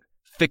 Don't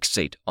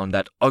fixate on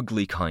that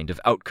ugly kind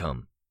of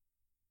outcome."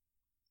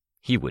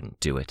 He wouldn't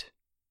do it.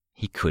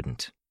 He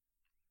couldn't.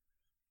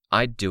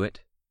 I'd do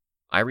it.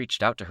 I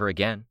reached out to her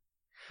again.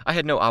 I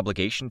had no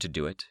obligation to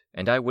do it,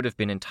 and I would have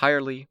been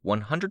entirely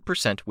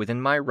 100%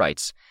 within my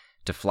rights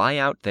to fly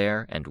out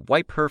there and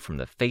wipe her from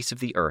the face of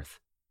the earth.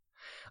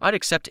 I'd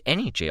accept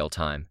any jail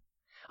time.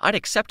 I'd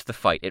accept the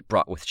fight it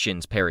brought with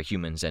Shin's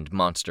parahumans and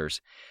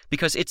monsters,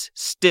 because it's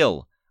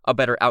still a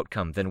better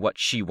outcome than what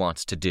she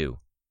wants to do.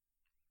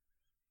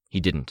 He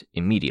didn't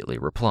immediately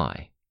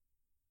reply.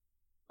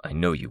 "I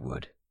know you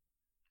would."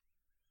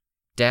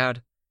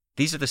 "Dad,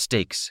 these are the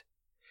stakes.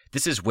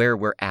 This is where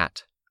we're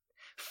at.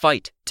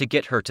 Fight to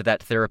get her to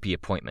that therapy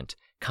appointment.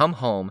 Come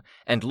home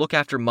and look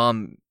after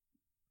Mom."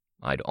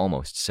 I'd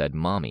almost said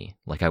Mommy,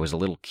 like I was a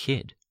little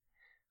kid.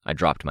 I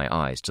dropped my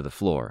eyes to the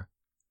floor.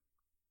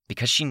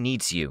 "Because she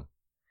needs you.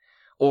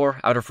 Or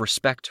out of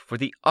respect for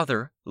the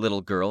other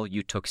little girl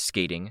you took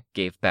skating,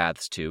 gave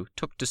baths to,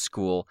 took to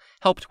school,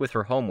 helped with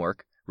her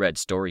homework, read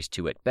stories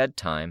to at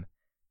bedtime.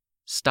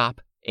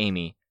 Stop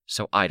Amy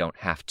so I don't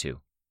have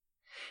to.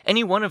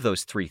 Any one of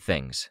those 3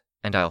 things,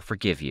 and I'll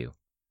forgive you."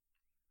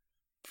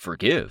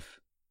 "Forgive?"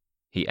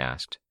 he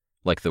asked,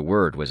 like the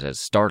word was as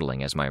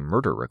startling as my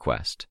murder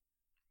request.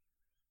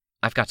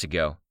 "I've got to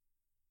go."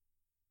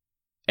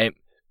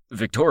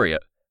 Victoria,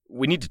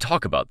 we need to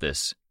talk about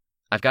this."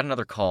 "I've got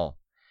another call.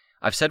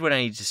 I've said what I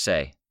need to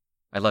say.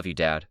 I love you,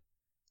 Dad."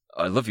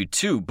 "I love you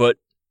too, but—"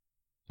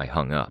 I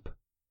hung up.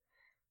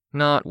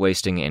 Not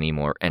wasting any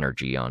more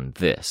energy on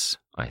this,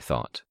 I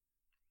thought.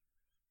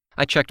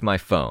 I checked my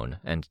phone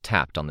and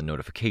tapped on the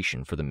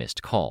notification for the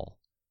missed call.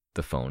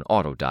 The phone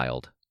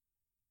auto-dialed.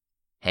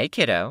 "Hey,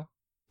 kiddo.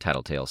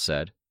 Tattletale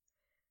said.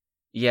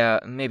 Yeah,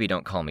 maybe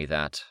don't call me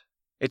that.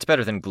 It's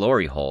better than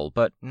Glory Hole,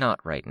 but not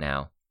right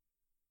now.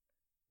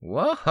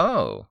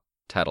 Whoa-ho,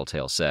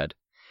 Tattletale said.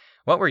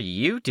 What were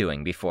you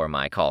doing before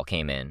my call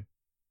came in?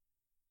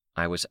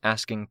 I was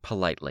asking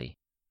politely.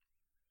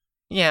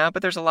 Yeah,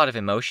 but there's a lot of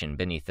emotion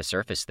beneath the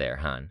surface there,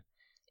 hun.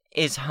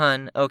 Is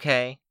hun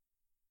okay?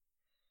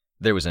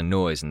 There was a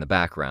noise in the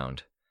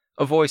background.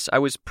 A voice I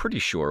was pretty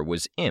sure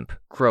was Imp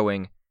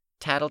crowing,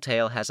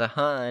 Tattletale has a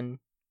hun.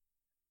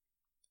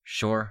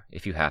 Sure,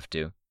 if you have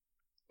to.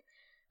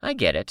 I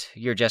get it.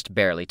 You're just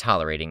barely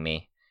tolerating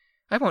me.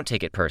 I won't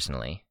take it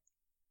personally.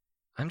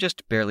 I'm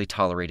just barely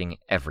tolerating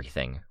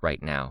everything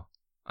right now,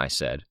 I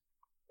said.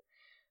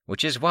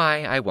 Which is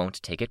why I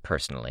won't take it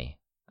personally.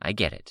 I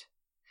get it.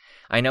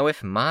 I know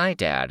if my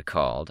dad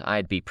called,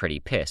 I'd be pretty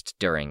pissed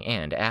during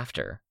and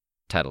after,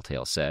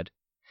 Tattletale said.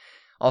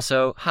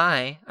 Also,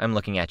 hi, I'm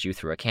looking at you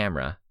through a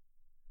camera.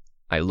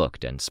 I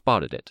looked and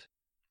spotted it.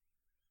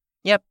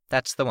 Yep,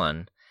 that's the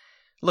one.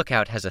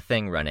 Lookout has a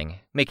thing running,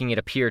 making it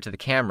appear to the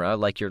camera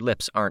like your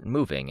lips aren't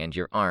moving and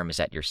your arm is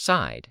at your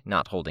side,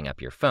 not holding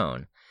up your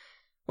phone.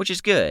 Which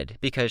is good,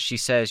 because she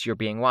says you're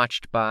being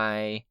watched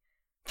by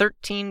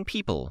 13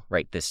 people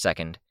right this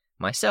second,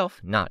 myself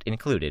not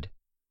included.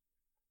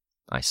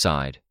 I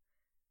sighed.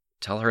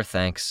 Tell her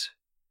thanks.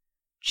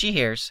 She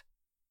hears.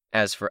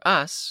 As for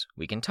us,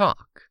 we can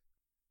talk.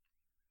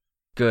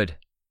 Good.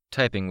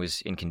 Typing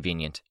was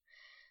inconvenient.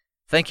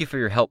 Thank you for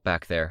your help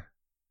back there.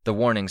 The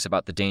warnings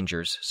about the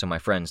dangers so my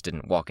friends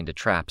didn't walk into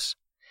traps.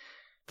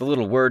 The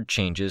little word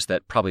changes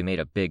that probably made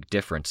a big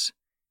difference.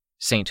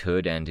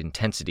 Sainthood and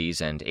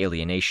intensities and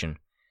alienation.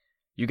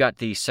 You got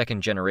the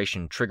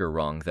second-generation trigger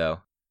wrong,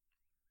 though.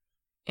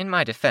 In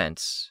my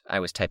defense, I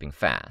was typing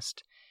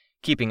fast.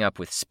 Keeping up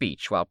with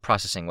speech while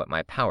processing what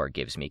my power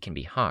gives me can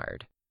be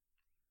hard.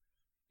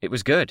 It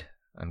was good.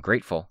 I'm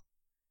grateful.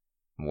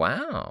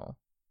 Wow,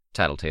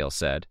 Tattletale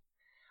said.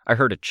 I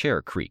heard a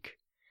chair creak.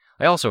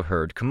 I also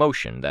heard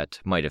commotion that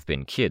might have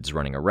been kids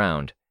running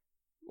around.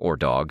 Or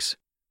dogs.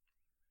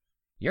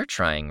 You're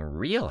trying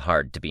real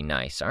hard to be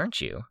nice,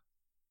 aren't you?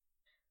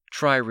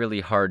 Try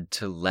really hard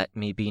to let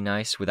me be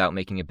nice without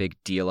making a big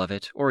deal of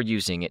it or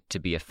using it to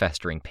be a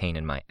festering pain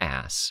in my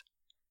ass.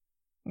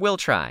 We'll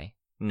try.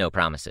 No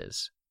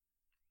promises.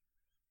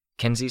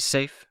 Kenzie's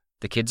safe?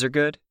 The kids are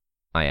good?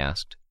 I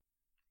asked.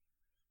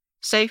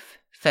 Safe,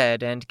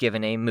 fed, and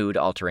given a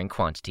mood-altering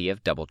quantity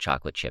of double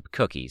chocolate chip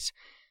cookies,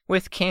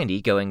 with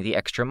Candy going the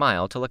extra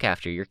mile to look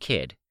after your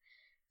kid.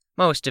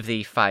 Most of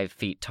the 5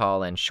 feet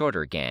tall and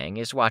shorter gang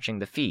is watching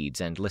the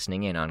feeds and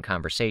listening in on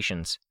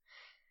conversations.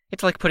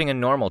 It's like putting a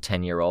normal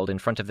 10-year-old in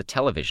front of the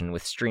television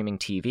with streaming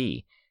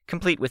TV,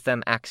 complete with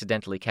them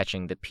accidentally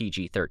catching the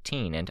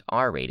PG-13 and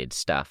R-rated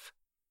stuff.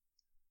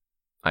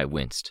 I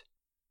winced.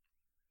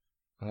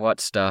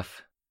 What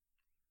stuff?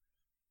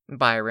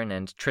 Byron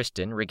and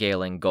Tristan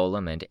regaling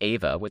Golem and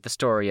Ava with the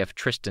story of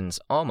Tristan's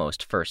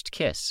almost first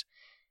kiss.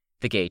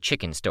 The gay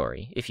chicken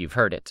story, if you've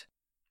heard it.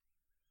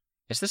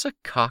 Is this a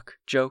cock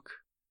joke?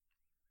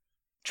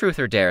 Truth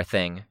or dare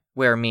thing,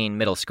 where mean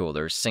middle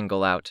schoolers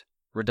single out.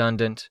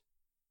 Redundant.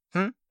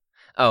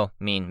 Oh,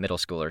 mean middle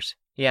schoolers.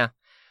 Yeah.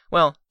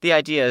 Well, the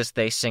idea is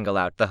they single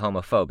out the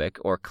homophobic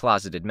or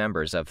closeted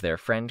members of their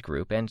friend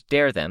group and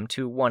dare them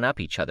to one-up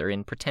each other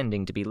in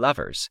pretending to be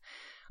lovers,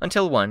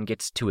 until one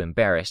gets too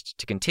embarrassed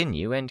to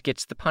continue and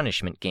gets the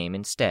punishment game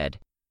instead.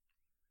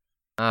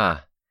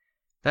 Ah,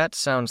 that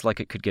sounds like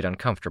it could get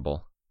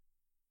uncomfortable.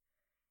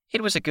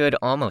 It was a good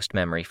almost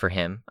memory for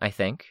him, I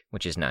think,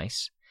 which is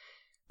nice.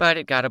 But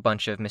it got a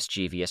bunch of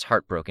mischievous,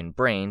 heartbroken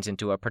brains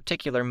into a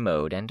particular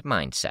mode and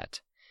mindset.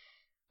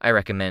 I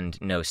recommend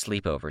no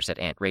sleepovers at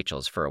Aunt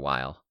Rachel's for a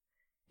while.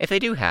 If they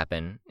do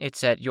happen,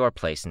 it's at your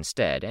place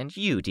instead, and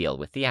you deal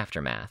with the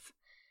aftermath.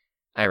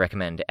 I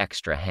recommend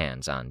extra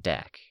hands on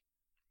deck.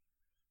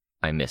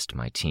 I missed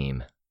my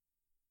team.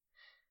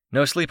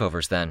 No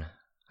sleepovers, then.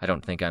 I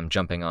don't think I'm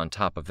jumping on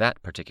top of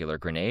that particular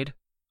grenade,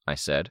 I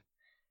said.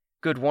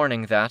 Good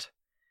warning, that.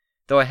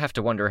 Though I have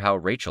to wonder how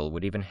Rachel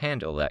would even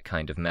handle that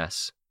kind of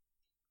mess.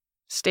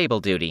 Stable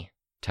duty,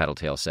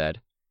 Tattletale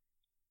said.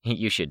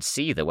 You should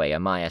see the way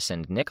Amias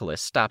and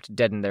Nicholas stopped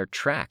dead in their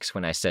tracks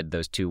when I said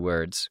those 2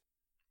 words.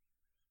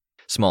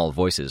 Small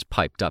voices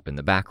piped up in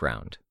the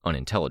background,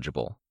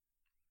 unintelligible.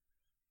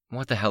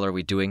 What the hell are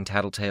we doing,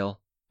 Tattletale?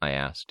 I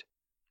asked.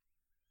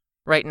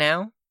 Right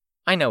now?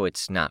 I know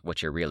it's not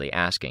what you're really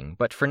asking,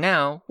 but for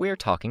now, we're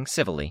talking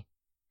civilly.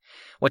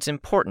 What's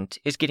important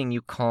is getting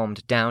you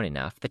calmed down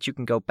enough that you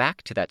can go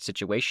back to that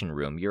situation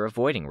room you're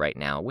avoiding right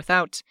now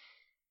without,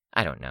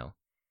 I don't know,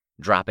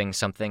 dropping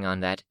something on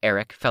that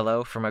Eric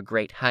fellow from a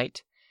great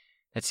height.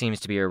 That seems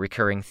to be a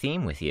recurring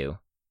theme with you.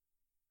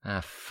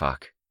 Ah,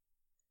 fuck.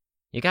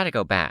 You gotta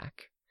go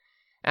back.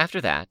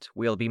 After that,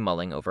 we'll be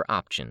mulling over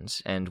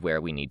options and where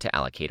we need to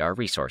allocate our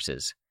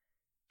resources.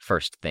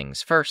 First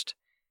things first,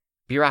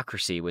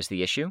 bureaucracy was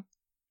the issue?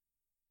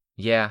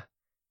 Yeah,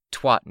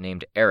 twat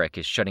named Eric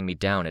is shutting me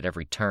down at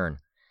every turn.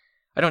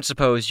 I don't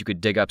suppose you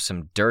could dig up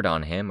some dirt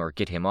on him or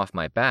get him off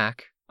my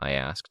back? I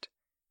asked.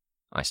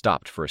 I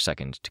stopped for a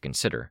second to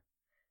consider.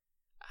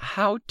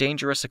 How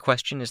dangerous a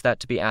question is that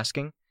to be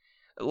asking?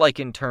 Like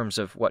in terms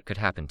of what could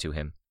happen to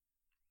him?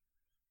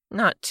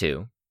 Not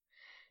too.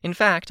 In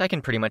fact, I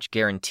can pretty much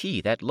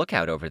guarantee that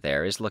lookout over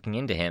there is looking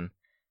into him.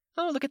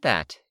 Oh, look at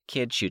that.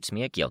 Kid shoots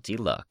me a guilty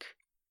look.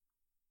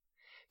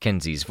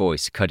 Kenzie's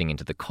voice cutting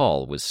into the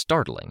call was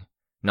startling.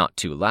 Not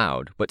too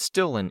loud, but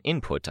still an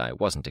input I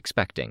wasn't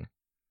expecting.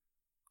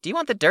 Do you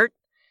want the dirt?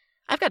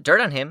 I've got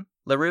dirt on him.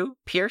 LaRue,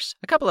 Pierce,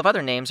 a couple of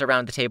other names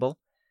around the table.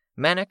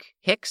 Manick,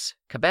 Hicks,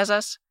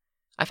 Cabezas.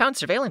 I found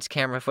surveillance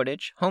camera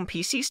footage, home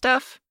PC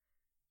stuff.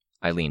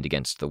 I leaned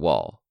against the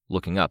wall,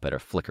 looking up at a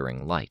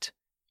flickering light.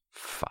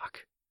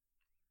 Fuck.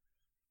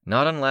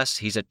 Not unless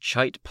he's a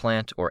chite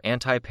plant or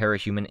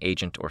anti-parahuman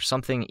agent or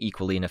something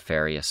equally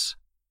nefarious.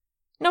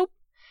 Nope.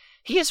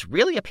 He is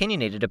really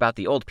opinionated about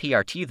the old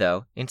PRT,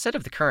 though, instead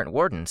of the current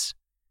wardens.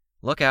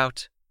 Look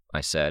out,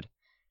 I said.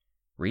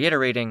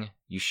 Reiterating,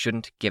 you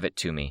shouldn't give it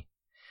to me.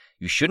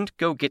 You shouldn't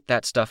go get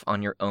that stuff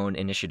on your own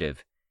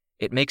initiative.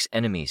 It makes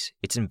enemies.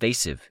 It's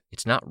invasive.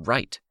 It's not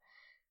right.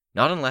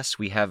 Not unless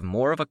we have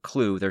more of a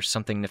clue there's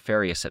something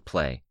nefarious at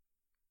play.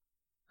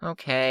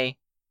 Okay,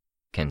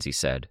 Kenzie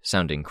said,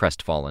 sounding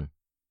crestfallen.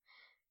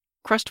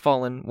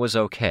 Crestfallen was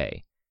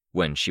okay,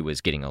 when she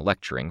was getting a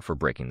lecturing for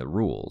breaking the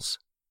rules.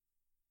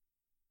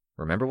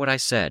 Remember what I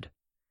said.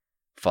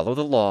 Follow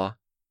the law,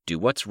 do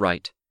what's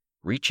right,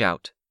 reach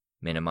out,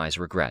 minimize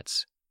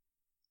regrets.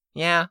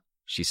 Yeah,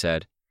 she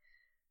said.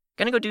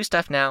 Gonna go do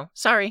stuff now.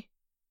 Sorry.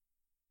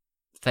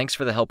 Thanks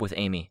for the help with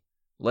Amy.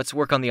 Let's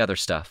work on the other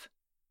stuff.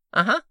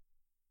 Uh-huh.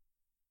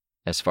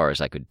 As far as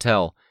I could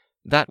tell,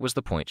 that was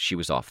the point she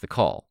was off the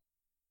call.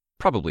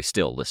 Probably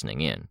still listening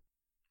in.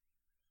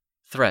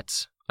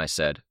 Threats, I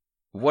said.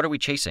 What are we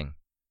chasing?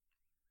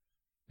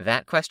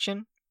 That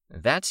question?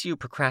 That's you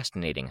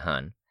procrastinating,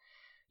 hun.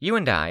 You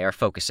and I are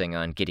focusing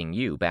on getting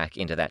you back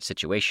into that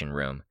situation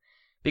room,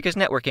 because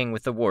networking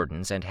with the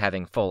wardens and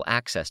having full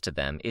access to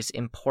them is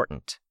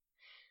important.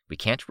 We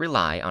can't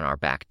rely on our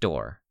back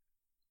door.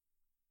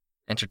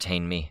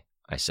 Entertain me,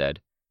 I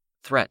said.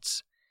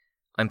 Threats.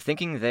 I'm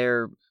thinking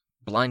they're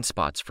blind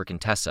spots for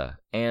Contessa,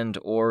 and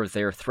or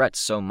they're threats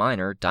so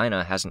minor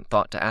Dinah hasn't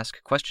thought to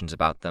ask questions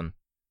about them.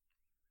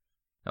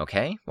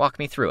 Okay, walk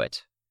me through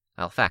it.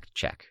 I'll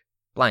fact-check.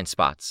 Blind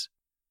spots.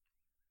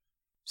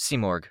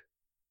 Simorg.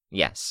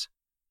 Yes.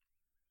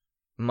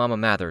 Mama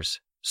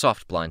Mathers.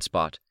 Soft blind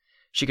spot.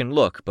 She can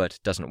look, but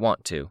doesn't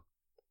want to.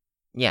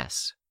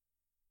 Yes.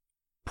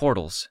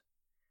 Portals.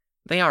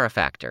 They are a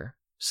factor.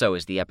 So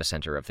is the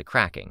epicenter of the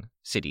cracking,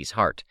 city's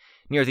heart,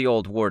 near the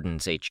old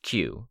Warden's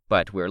HQ,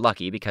 but we're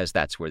lucky because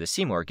that's where the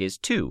Simorg is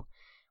too.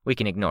 We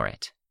can ignore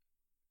it.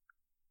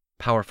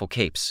 Powerful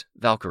capes.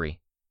 Valkyrie.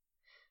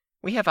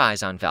 We have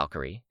eyes on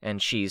Valkyrie, and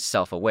she's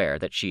self-aware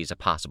that she's a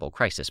possible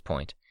crisis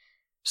point.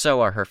 So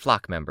are her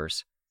flock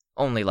members.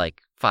 Only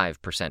like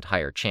 5%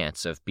 higher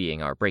chance of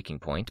being our breaking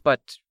point,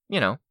 but, you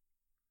know.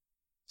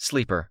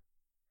 Sleeper.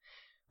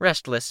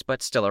 Restless,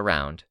 but still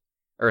around.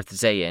 Earth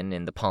Zayin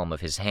in the palm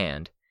of his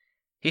hand.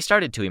 He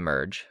started to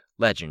emerge.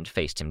 Legend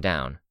faced him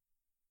down.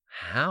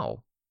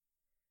 How?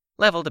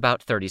 Leveled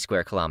about 30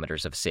 square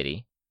kilometers of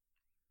city.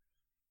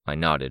 I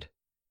nodded.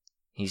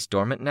 He's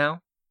dormant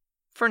now?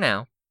 For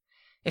now.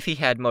 If he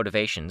had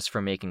motivations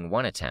for making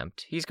one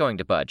attempt, he's going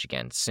to budge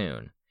again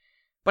soon.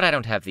 But I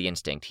don't have the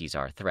instinct he's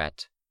our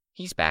threat.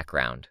 He's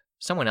background.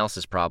 Someone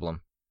else's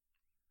problem.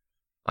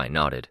 I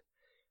nodded.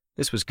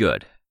 This was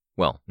good.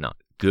 Well, not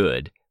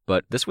good,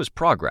 but this was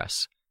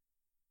progress.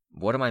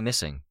 What am I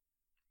missing?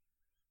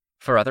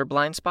 For other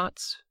blind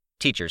spots,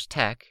 Teacher's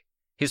tech,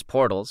 his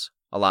portals,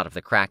 a lot of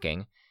the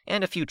cracking,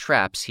 and a few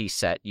traps he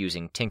set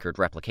using tinkered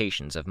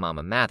replications of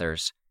Mama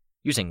Mathers.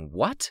 Using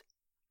what?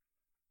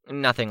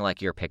 Nothing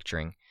like you're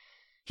picturing.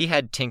 He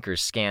had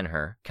Tinkers scan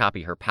her,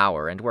 copy her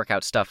power, and work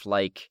out stuff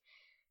like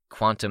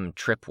quantum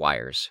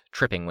tripwires,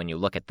 tripping when you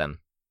look at them.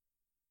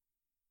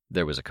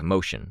 There was a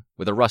commotion,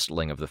 with a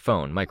rustling of the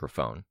phone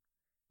microphone.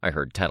 I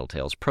heard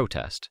Tattletale's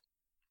protest.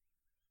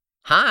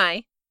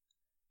 Hi,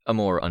 a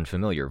more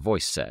unfamiliar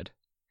voice said.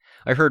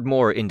 I heard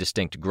more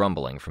indistinct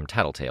grumbling from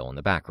Tattletale in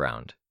the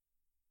background.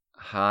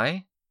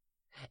 Hi?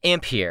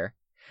 Imp here.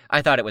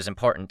 I thought it was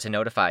important to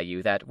notify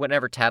you that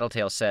whenever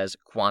Tattletale says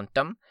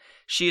quantum,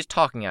 she is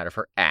talking out of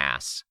her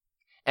ass.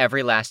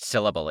 Every last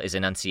syllable is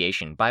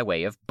enunciation by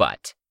way of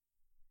but.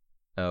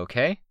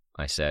 Okay,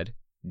 I said,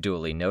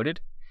 duly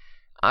noted.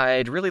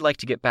 I'd really like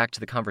to get back to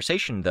the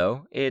conversation,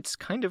 though. It's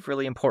kind of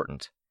really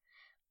important.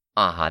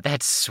 Ah,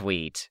 that's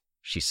sweet,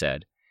 she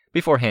said,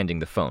 before handing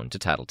the phone to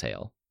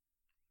Tattletale.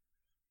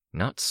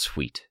 Not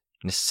sweet.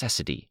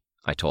 Necessity,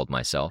 I told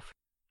myself.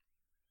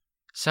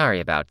 Sorry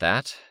about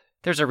that.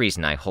 There's a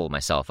reason I hold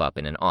myself up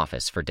in an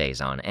office for days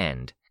on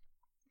end.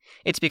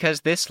 It's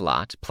because this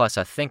lot plus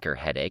a thinker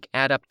headache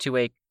add up to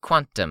a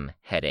quantum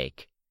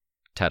headache,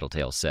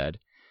 Tattletale said,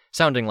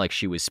 sounding like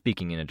she was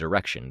speaking in a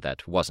direction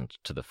that wasn't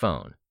to the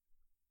phone.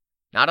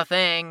 Not a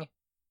thing,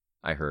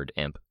 I heard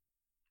Imp.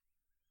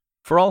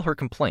 For all her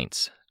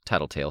complaints,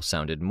 Tattletale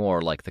sounded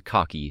more like the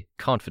cocky,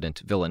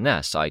 confident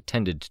villainess I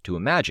tended to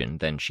imagine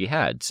than she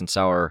had since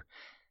our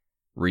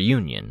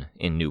reunion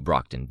in New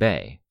Brockton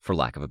Bay, for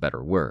lack of a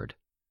better word.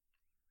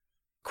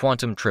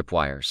 Quantum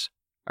tripwires,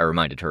 I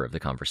reminded her of the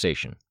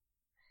conversation.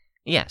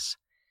 Yes,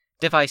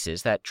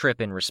 devices that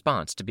trip in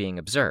response to being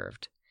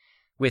observed,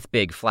 with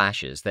big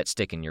flashes that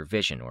stick in your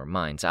vision or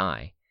mind's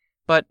eye.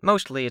 But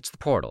mostly it's the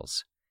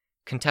portals.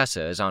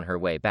 Contessa is on her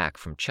way back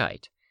from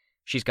Chite.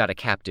 She's got a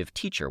captive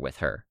teacher with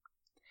her.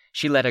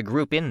 She let a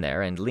group in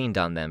there and leaned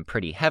on them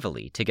pretty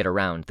heavily to get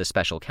around the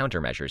special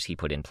countermeasures he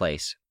put in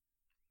place.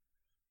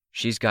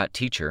 She's got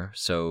teacher,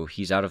 so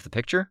he's out of the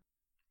picture?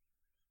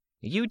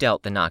 You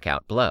dealt the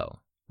knockout blow,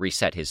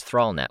 reset his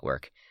thrall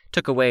network,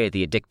 took away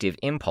the addictive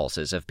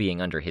impulses of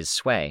being under his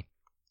sway.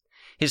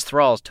 His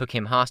thralls took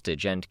him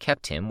hostage and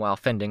kept him while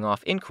fending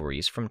off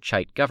inquiries from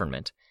Chite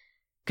government.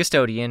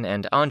 Custodian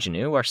and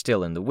Ingenue are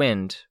still in the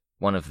wind,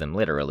 one of them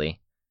literally.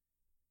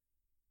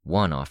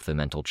 One off the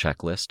mental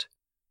checklist.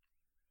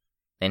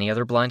 Any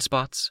other blind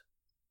spots?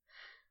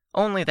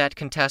 Only that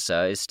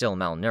Contessa is still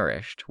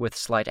malnourished, with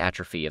slight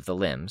atrophy of the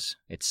limbs.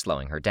 It's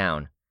slowing her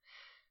down.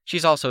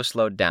 She's also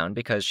slowed down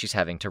because she's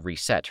having to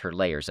reset her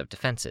layers of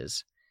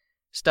defenses.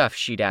 Stuff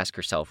she'd ask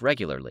herself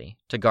regularly,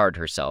 to guard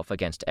herself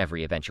against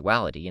every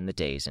eventuality in the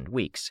days and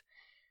weeks.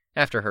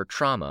 After her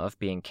trauma of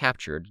being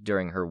captured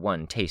during her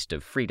one taste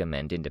of freedom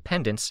and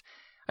independence,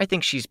 I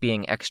think she's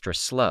being extra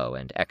slow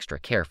and extra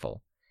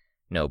careful.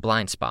 No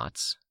blind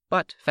spots,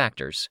 but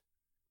factors.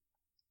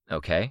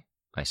 Okay,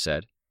 I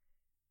said.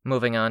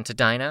 Moving on to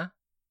Dinah?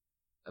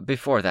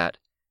 Before that,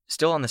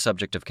 still on the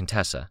subject of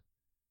Contessa.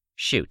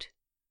 Shoot.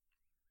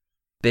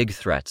 Big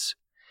threats.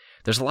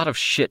 There's a lot of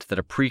shit that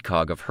a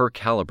precog of her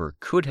caliber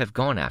could have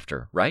gone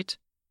after, right?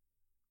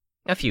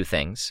 A few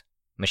things.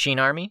 Machine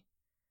Army?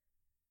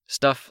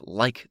 Stuff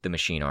like the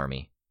Machine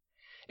Army.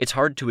 It's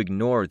hard to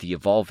ignore the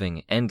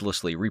evolving,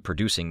 endlessly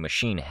reproducing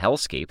machine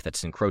hellscape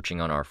that's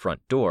encroaching on our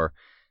front door,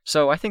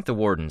 so I think the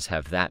Wardens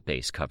have that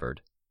base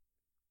covered.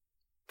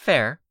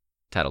 Fair,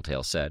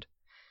 Tattletale said.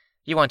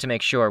 You want to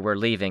make sure we're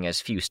leaving as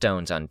few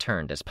stones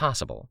unturned as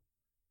possible.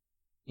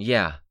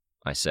 Yeah,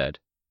 I said.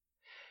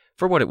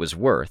 For what it was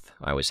worth,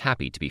 I was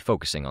happy to be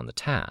focusing on the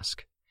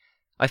task.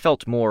 I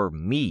felt more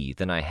me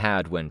than I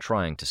had when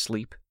trying to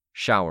sleep,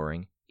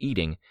 showering,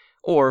 eating,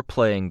 or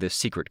playing the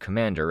secret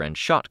commander and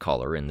shot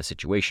caller in the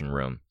Situation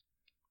Room.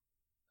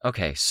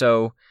 Okay,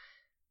 so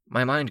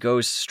my mind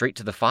goes straight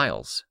to the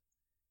files.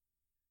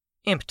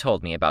 Imp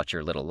told me about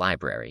your little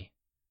library.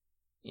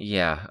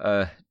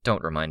 Yeah,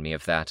 don't remind me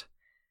of that.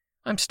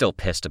 I'm still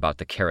pissed about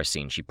the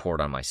kerosene she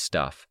poured on my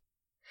stuff.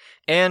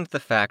 And the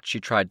fact she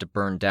tried to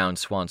burn down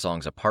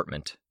Swansong's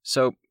apartment.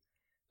 So,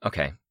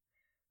 okay.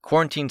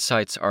 Quarantine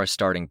sites are a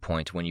starting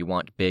point when you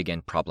want big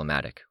and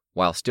problematic,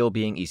 while still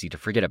being easy to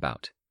forget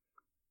about.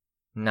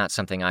 Not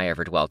something I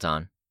ever dwelt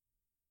on.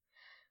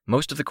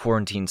 Most of the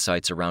quarantine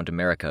sites around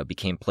America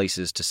became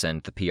places to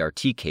send the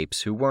PRT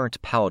capes who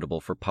weren't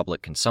palatable for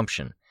public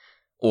consumption,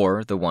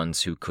 or the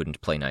ones who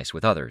couldn't play nice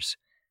with others.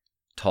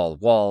 Tall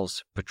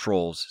walls,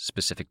 patrols,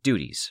 specific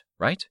duties,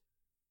 right?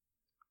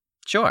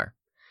 Sure.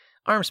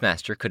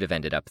 Armsmaster could have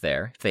ended up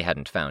there if they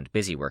hadn't found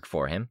busy work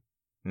for him.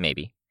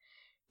 Maybe.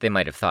 They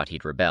might have thought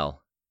he'd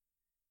rebel.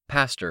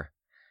 Pastor,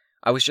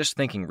 I was just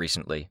thinking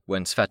recently,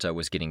 when Sveta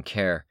was getting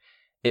care,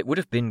 it would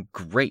have been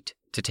great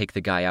to take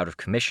the guy out of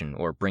commission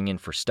or bring in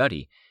for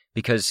study,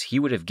 because he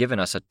would have given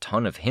us a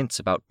ton of hints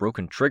about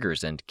broken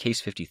triggers and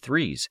Case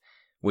 53s,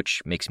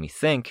 which makes me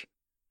think...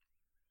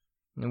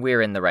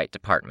 We're in the right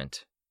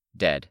department.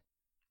 Dead.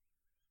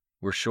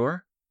 We're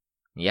sure?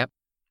 Yep.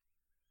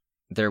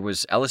 There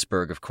was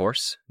Ellisberg, of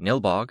course.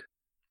 Nilbog.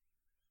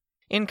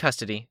 In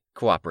custody,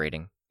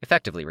 cooperating,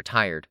 effectively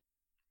retired.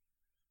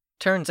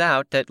 Turns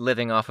out that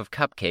living off of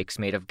cupcakes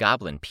made of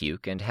goblin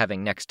puke and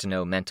having next to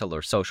no mental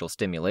or social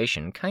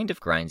stimulation kind of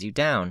grinds you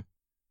down.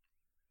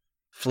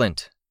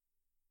 Flint.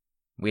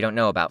 We don't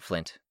know about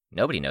Flint.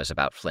 Nobody knows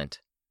about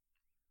Flint.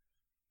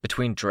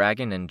 Between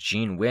Dragon and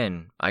Jean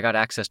Wynn, I got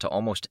access to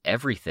almost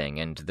everything,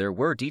 and there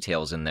were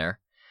details in there.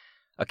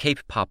 A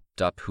cape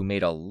popped up who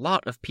made a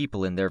lot of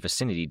people in their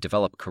vicinity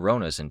develop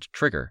coronas and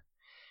trigger.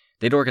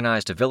 They'd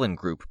organized a villain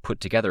group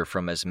put together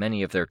from as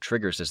many of their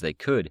triggers as they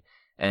could,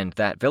 and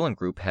that villain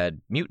group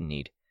had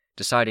mutinied,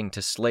 deciding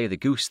to slay the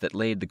goose that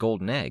laid the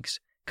golden eggs,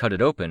 cut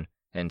it open,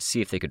 and see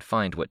if they could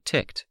find what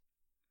ticked.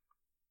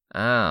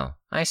 Oh,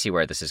 I see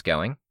where this is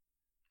going.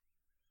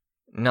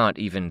 Not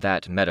even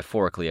that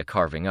metaphorically a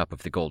carving up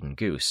of the golden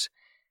goose.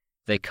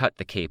 They cut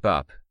the cape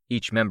up.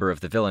 Each member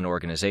of the villain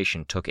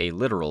organization took a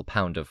literal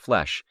pound of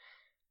flesh.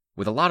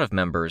 With a lot of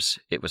members,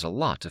 it was a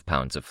lot of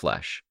pounds of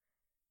flesh.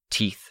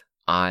 Teeth,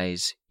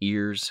 eyes,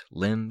 ears,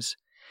 limbs,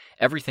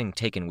 everything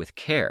taken with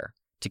care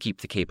to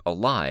keep the cape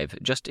alive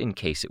just in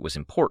case it was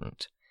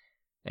important.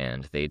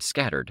 And they'd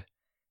scattered,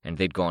 and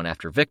they'd gone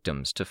after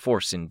victims to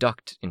force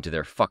induct into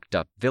their fucked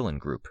up villain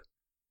group.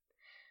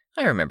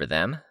 I remember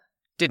them.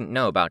 Didn't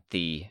know about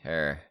the,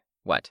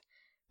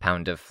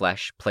 pound of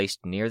flesh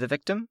placed near the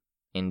victim?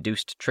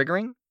 Induced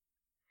triggering?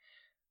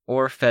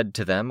 Or fed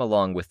to them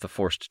along with the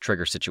forced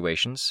trigger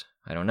situations.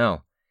 I don't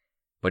know.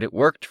 But it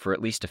worked for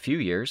at least a few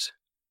years.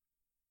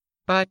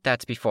 But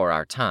that's before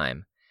our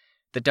time.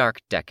 The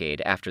dark decade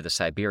after the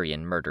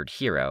Siberian murdered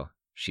hero,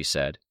 she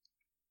said.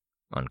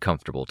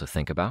 Uncomfortable to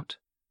think about.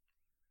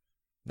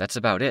 That's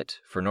about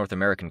it for North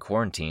American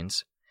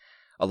quarantines.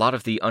 A lot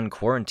of the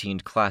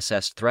unquarantined Class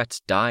S threats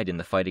died in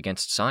the fight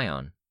against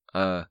Scion.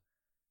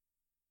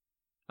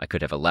 I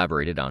could have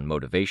elaborated on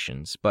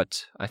motivations,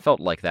 but I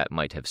felt like that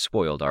might have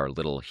spoiled our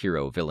little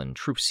hero-villain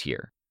truce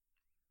here.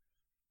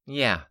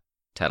 Yeah,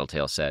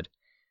 Tattletale said.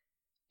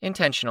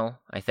 Intentional,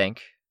 I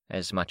think,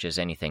 as much as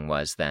anything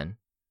was then.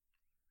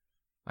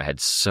 I had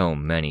so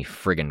many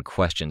friggin'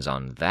 questions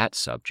on that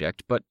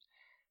subject, but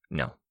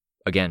no.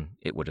 Again,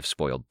 it would have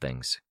spoiled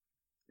things.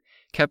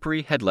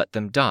 Khepri had let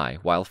them die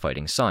while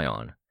fighting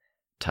Scion.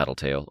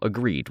 Tattletale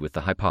agreed with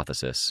the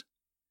hypothesis.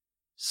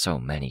 So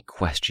many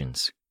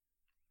questions.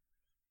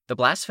 The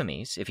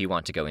blasphemies, if you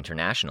want to go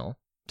international,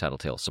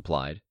 Tattletale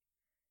supplied.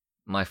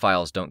 My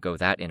files don't go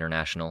that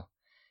international.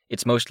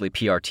 It's mostly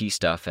PRT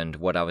stuff and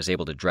what I was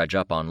able to dredge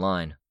up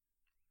online.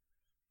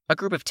 A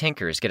group of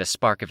tinkers get a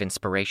spark of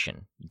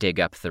inspiration, dig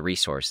up the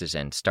resources,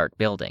 and start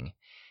building.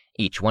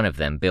 Each one of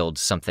them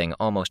builds something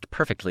almost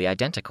perfectly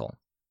identical.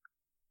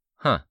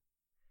 Huh.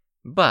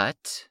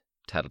 But,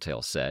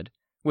 Tattletale said,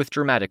 with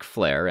dramatic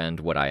flair and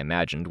what I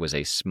imagined was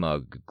a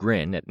smug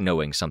grin at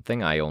knowing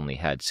something I only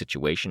had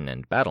situation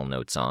and battle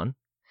notes on.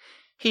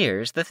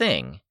 Here's the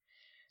thing.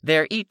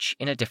 They're each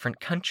in a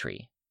different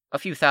country, a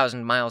few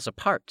thousand miles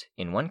apart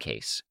in one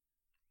case.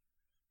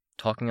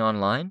 Talking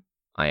online?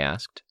 I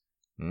asked.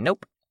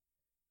 Nope.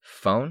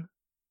 Phone?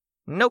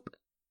 Nope.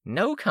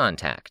 No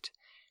contact.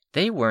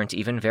 They weren't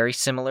even very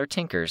similar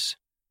tinkers.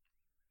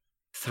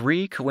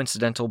 3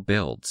 coincidental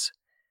builds.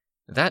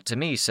 That to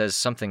me says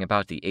something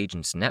about the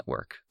agent's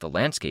network, the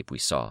landscape we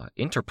saw,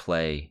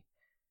 interplay.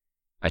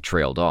 I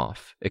trailed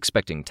off,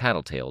 expecting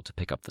Tattletale to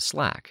pick up the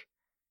slack.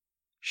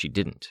 She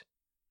didn't.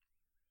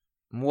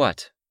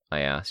 What? I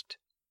asked.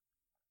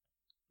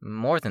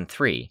 More than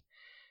 3.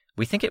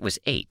 We think it was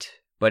 8,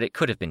 but it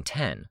could have been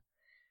 10.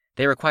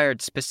 They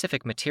required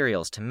specific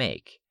materials to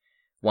make.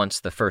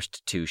 Once the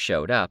first 2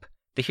 showed up,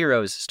 the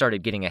heroes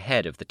started getting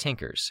ahead of the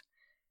tinkers.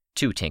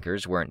 2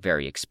 tinkers weren't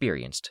very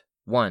experienced.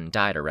 1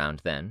 died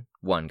around then,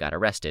 1 got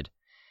arrested.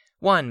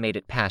 1 made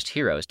it past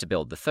heroes to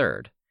build the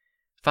 3rd.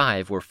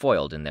 5 were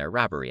foiled in their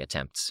robbery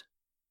attempts.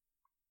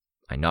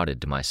 I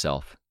nodded to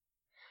myself.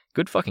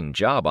 Good fucking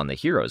job on the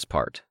heroes'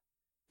 part.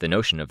 The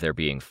notion of there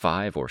being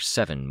 5 or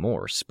 7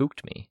 more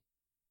spooked me.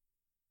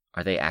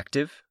 Are they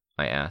active?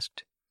 I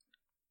asked.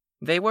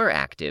 They were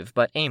active,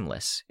 but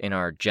aimless, in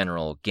our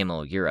general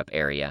Gimel Europe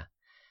area,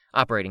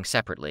 operating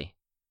separately.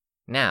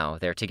 Now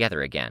they're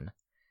together again,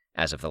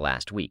 as of the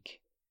last week.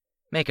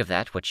 Make of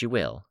that what you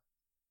will.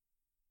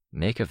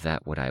 Make of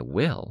that what I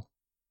will?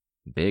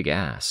 Big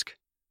ask.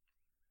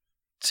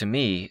 To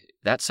me,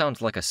 that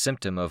sounds like a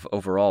symptom of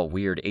overall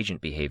weird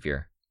agent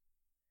behavior.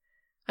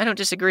 I don't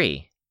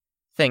disagree.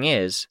 Thing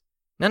is,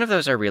 none of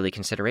those are really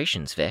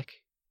considerations,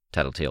 Vic,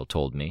 Tattletale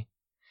told me.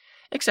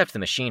 Except the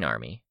machine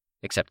army,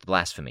 except the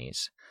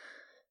blasphemies.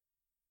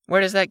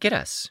 Where does that get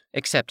us?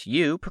 Except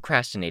you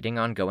procrastinating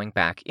on going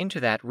back into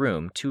that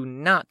room to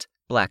not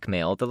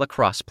blackmail the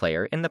lacrosse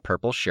player in the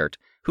purple shirt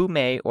who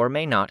may or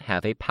may not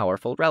have a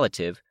powerful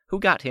relative who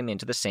got him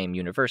into the same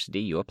university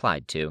you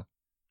applied to.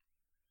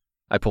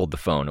 I pulled the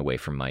phone away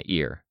from my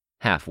ear,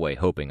 halfway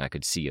hoping I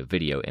could see a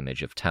video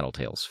image of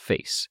Tattletale's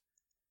face.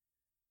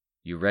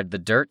 You read the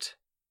dirt?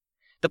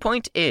 The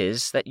point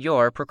is that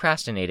you're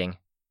procrastinating.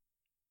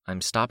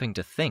 I'm stopping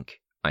to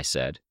think, I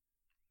said.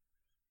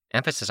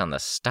 Emphasis on the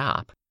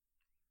stop.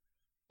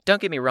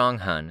 Don't get me wrong,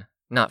 hun.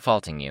 Not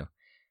faulting you.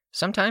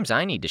 Sometimes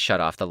I need to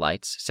shut off the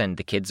lights, send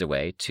the kids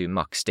away to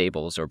muck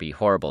stables or be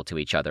horrible to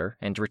each other,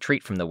 and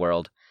retreat from the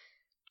world.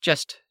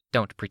 Just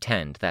don't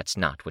pretend that's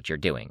not what you're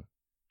doing.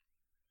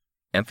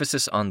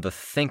 Emphasis on the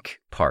think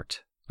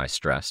part, I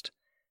stressed.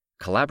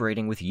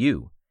 Collaborating with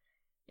you.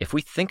 If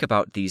we think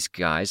about these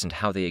guys and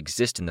how they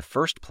exist in the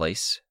first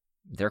place,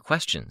 they're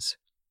questions.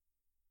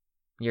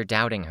 You're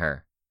doubting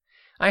her.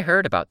 I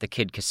heard about the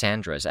kid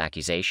Cassandra's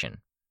accusation.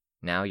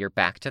 Now you're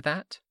back to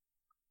that?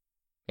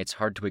 It's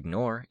hard to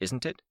ignore,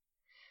 isn't it?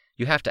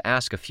 You have to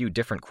ask a few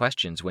different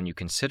questions when you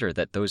consider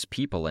that those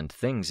people and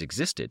things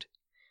existed.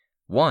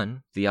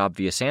 One, the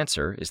obvious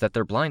answer, is that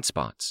they're blind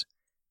spots.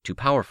 Too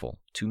powerful,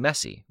 too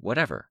messy,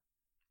 whatever.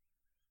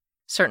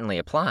 Certainly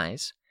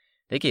applies.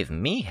 They give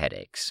me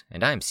headaches,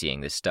 and I'm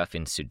seeing this stuff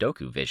in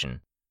Sudoku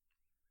vision.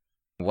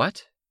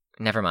 What?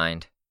 Never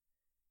mind.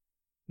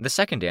 The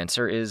second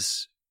answer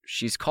is,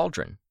 she's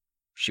Cauldron.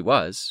 She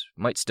was,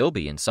 might still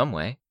be in some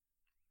way.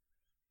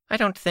 I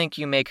don't think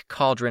you make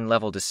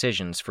Cauldron-level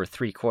decisions for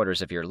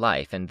 3/4 of your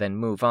life and then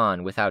move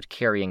on without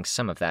carrying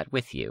some of that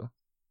with you,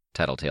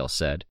 Tattletale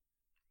said.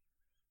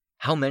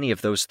 How many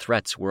of those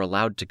threats were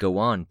allowed to go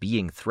on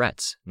being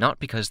threats, not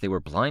because they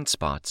were blind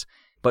spots,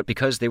 but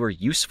because they were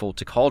useful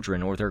to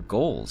Cauldron or their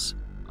goals?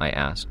 I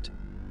asked.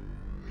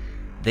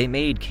 They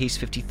made Case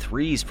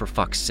 53s, for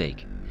fuck's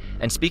sake.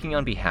 And speaking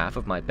on behalf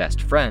of my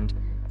best friend,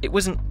 it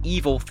was an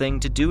evil thing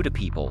to do to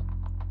people.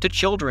 To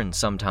children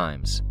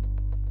sometimes.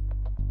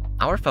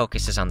 Our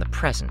focus is on the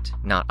present,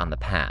 not on the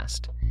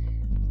past.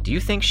 Do you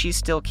think she's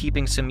still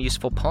keeping some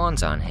useful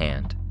pawns on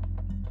hand?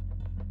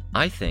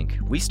 I think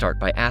we start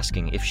by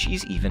asking if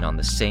she's even on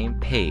the same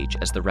page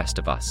as the rest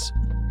of us.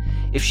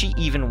 If she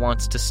even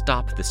wants to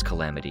stop this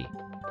calamity.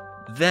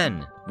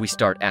 Then we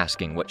start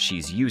asking what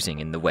she's using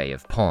in the way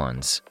of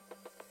pawns.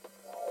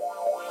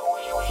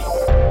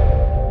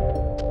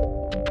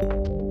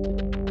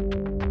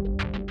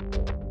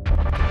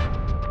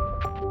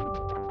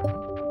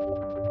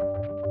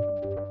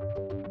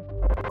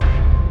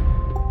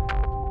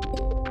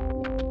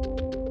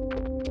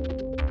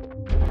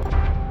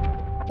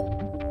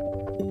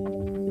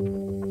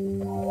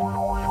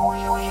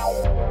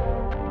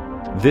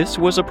 This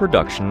was a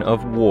production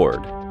of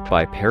Ward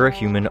by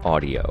Parahuman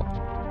Audio.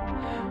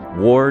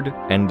 Ward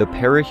and the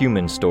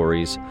Parahuman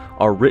stories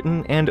are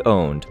written and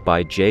owned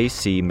by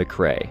J.C.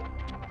 McCrae.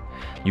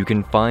 You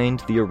can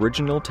find the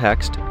original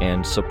text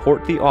and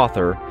support the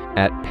author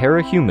at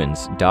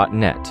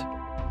parahumans.net.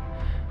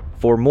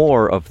 For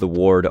more of the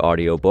Ward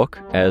audiobook,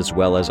 as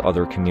well as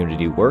other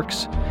community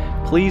works,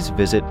 please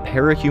visit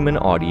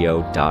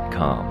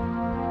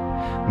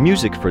parahumanaudio.com.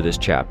 Music for this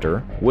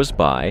chapter was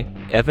by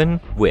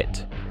Evan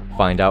Witt.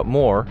 Find out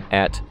more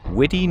at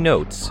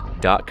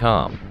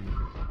wittynotes.com.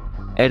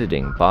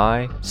 Editing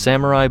by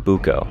Samurai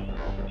Buko.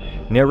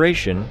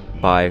 Narration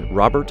by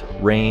Robert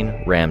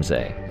Rain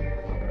Ramsey.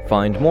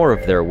 Find more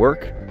of their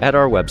work at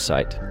our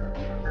website.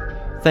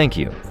 Thank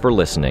you for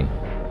listening.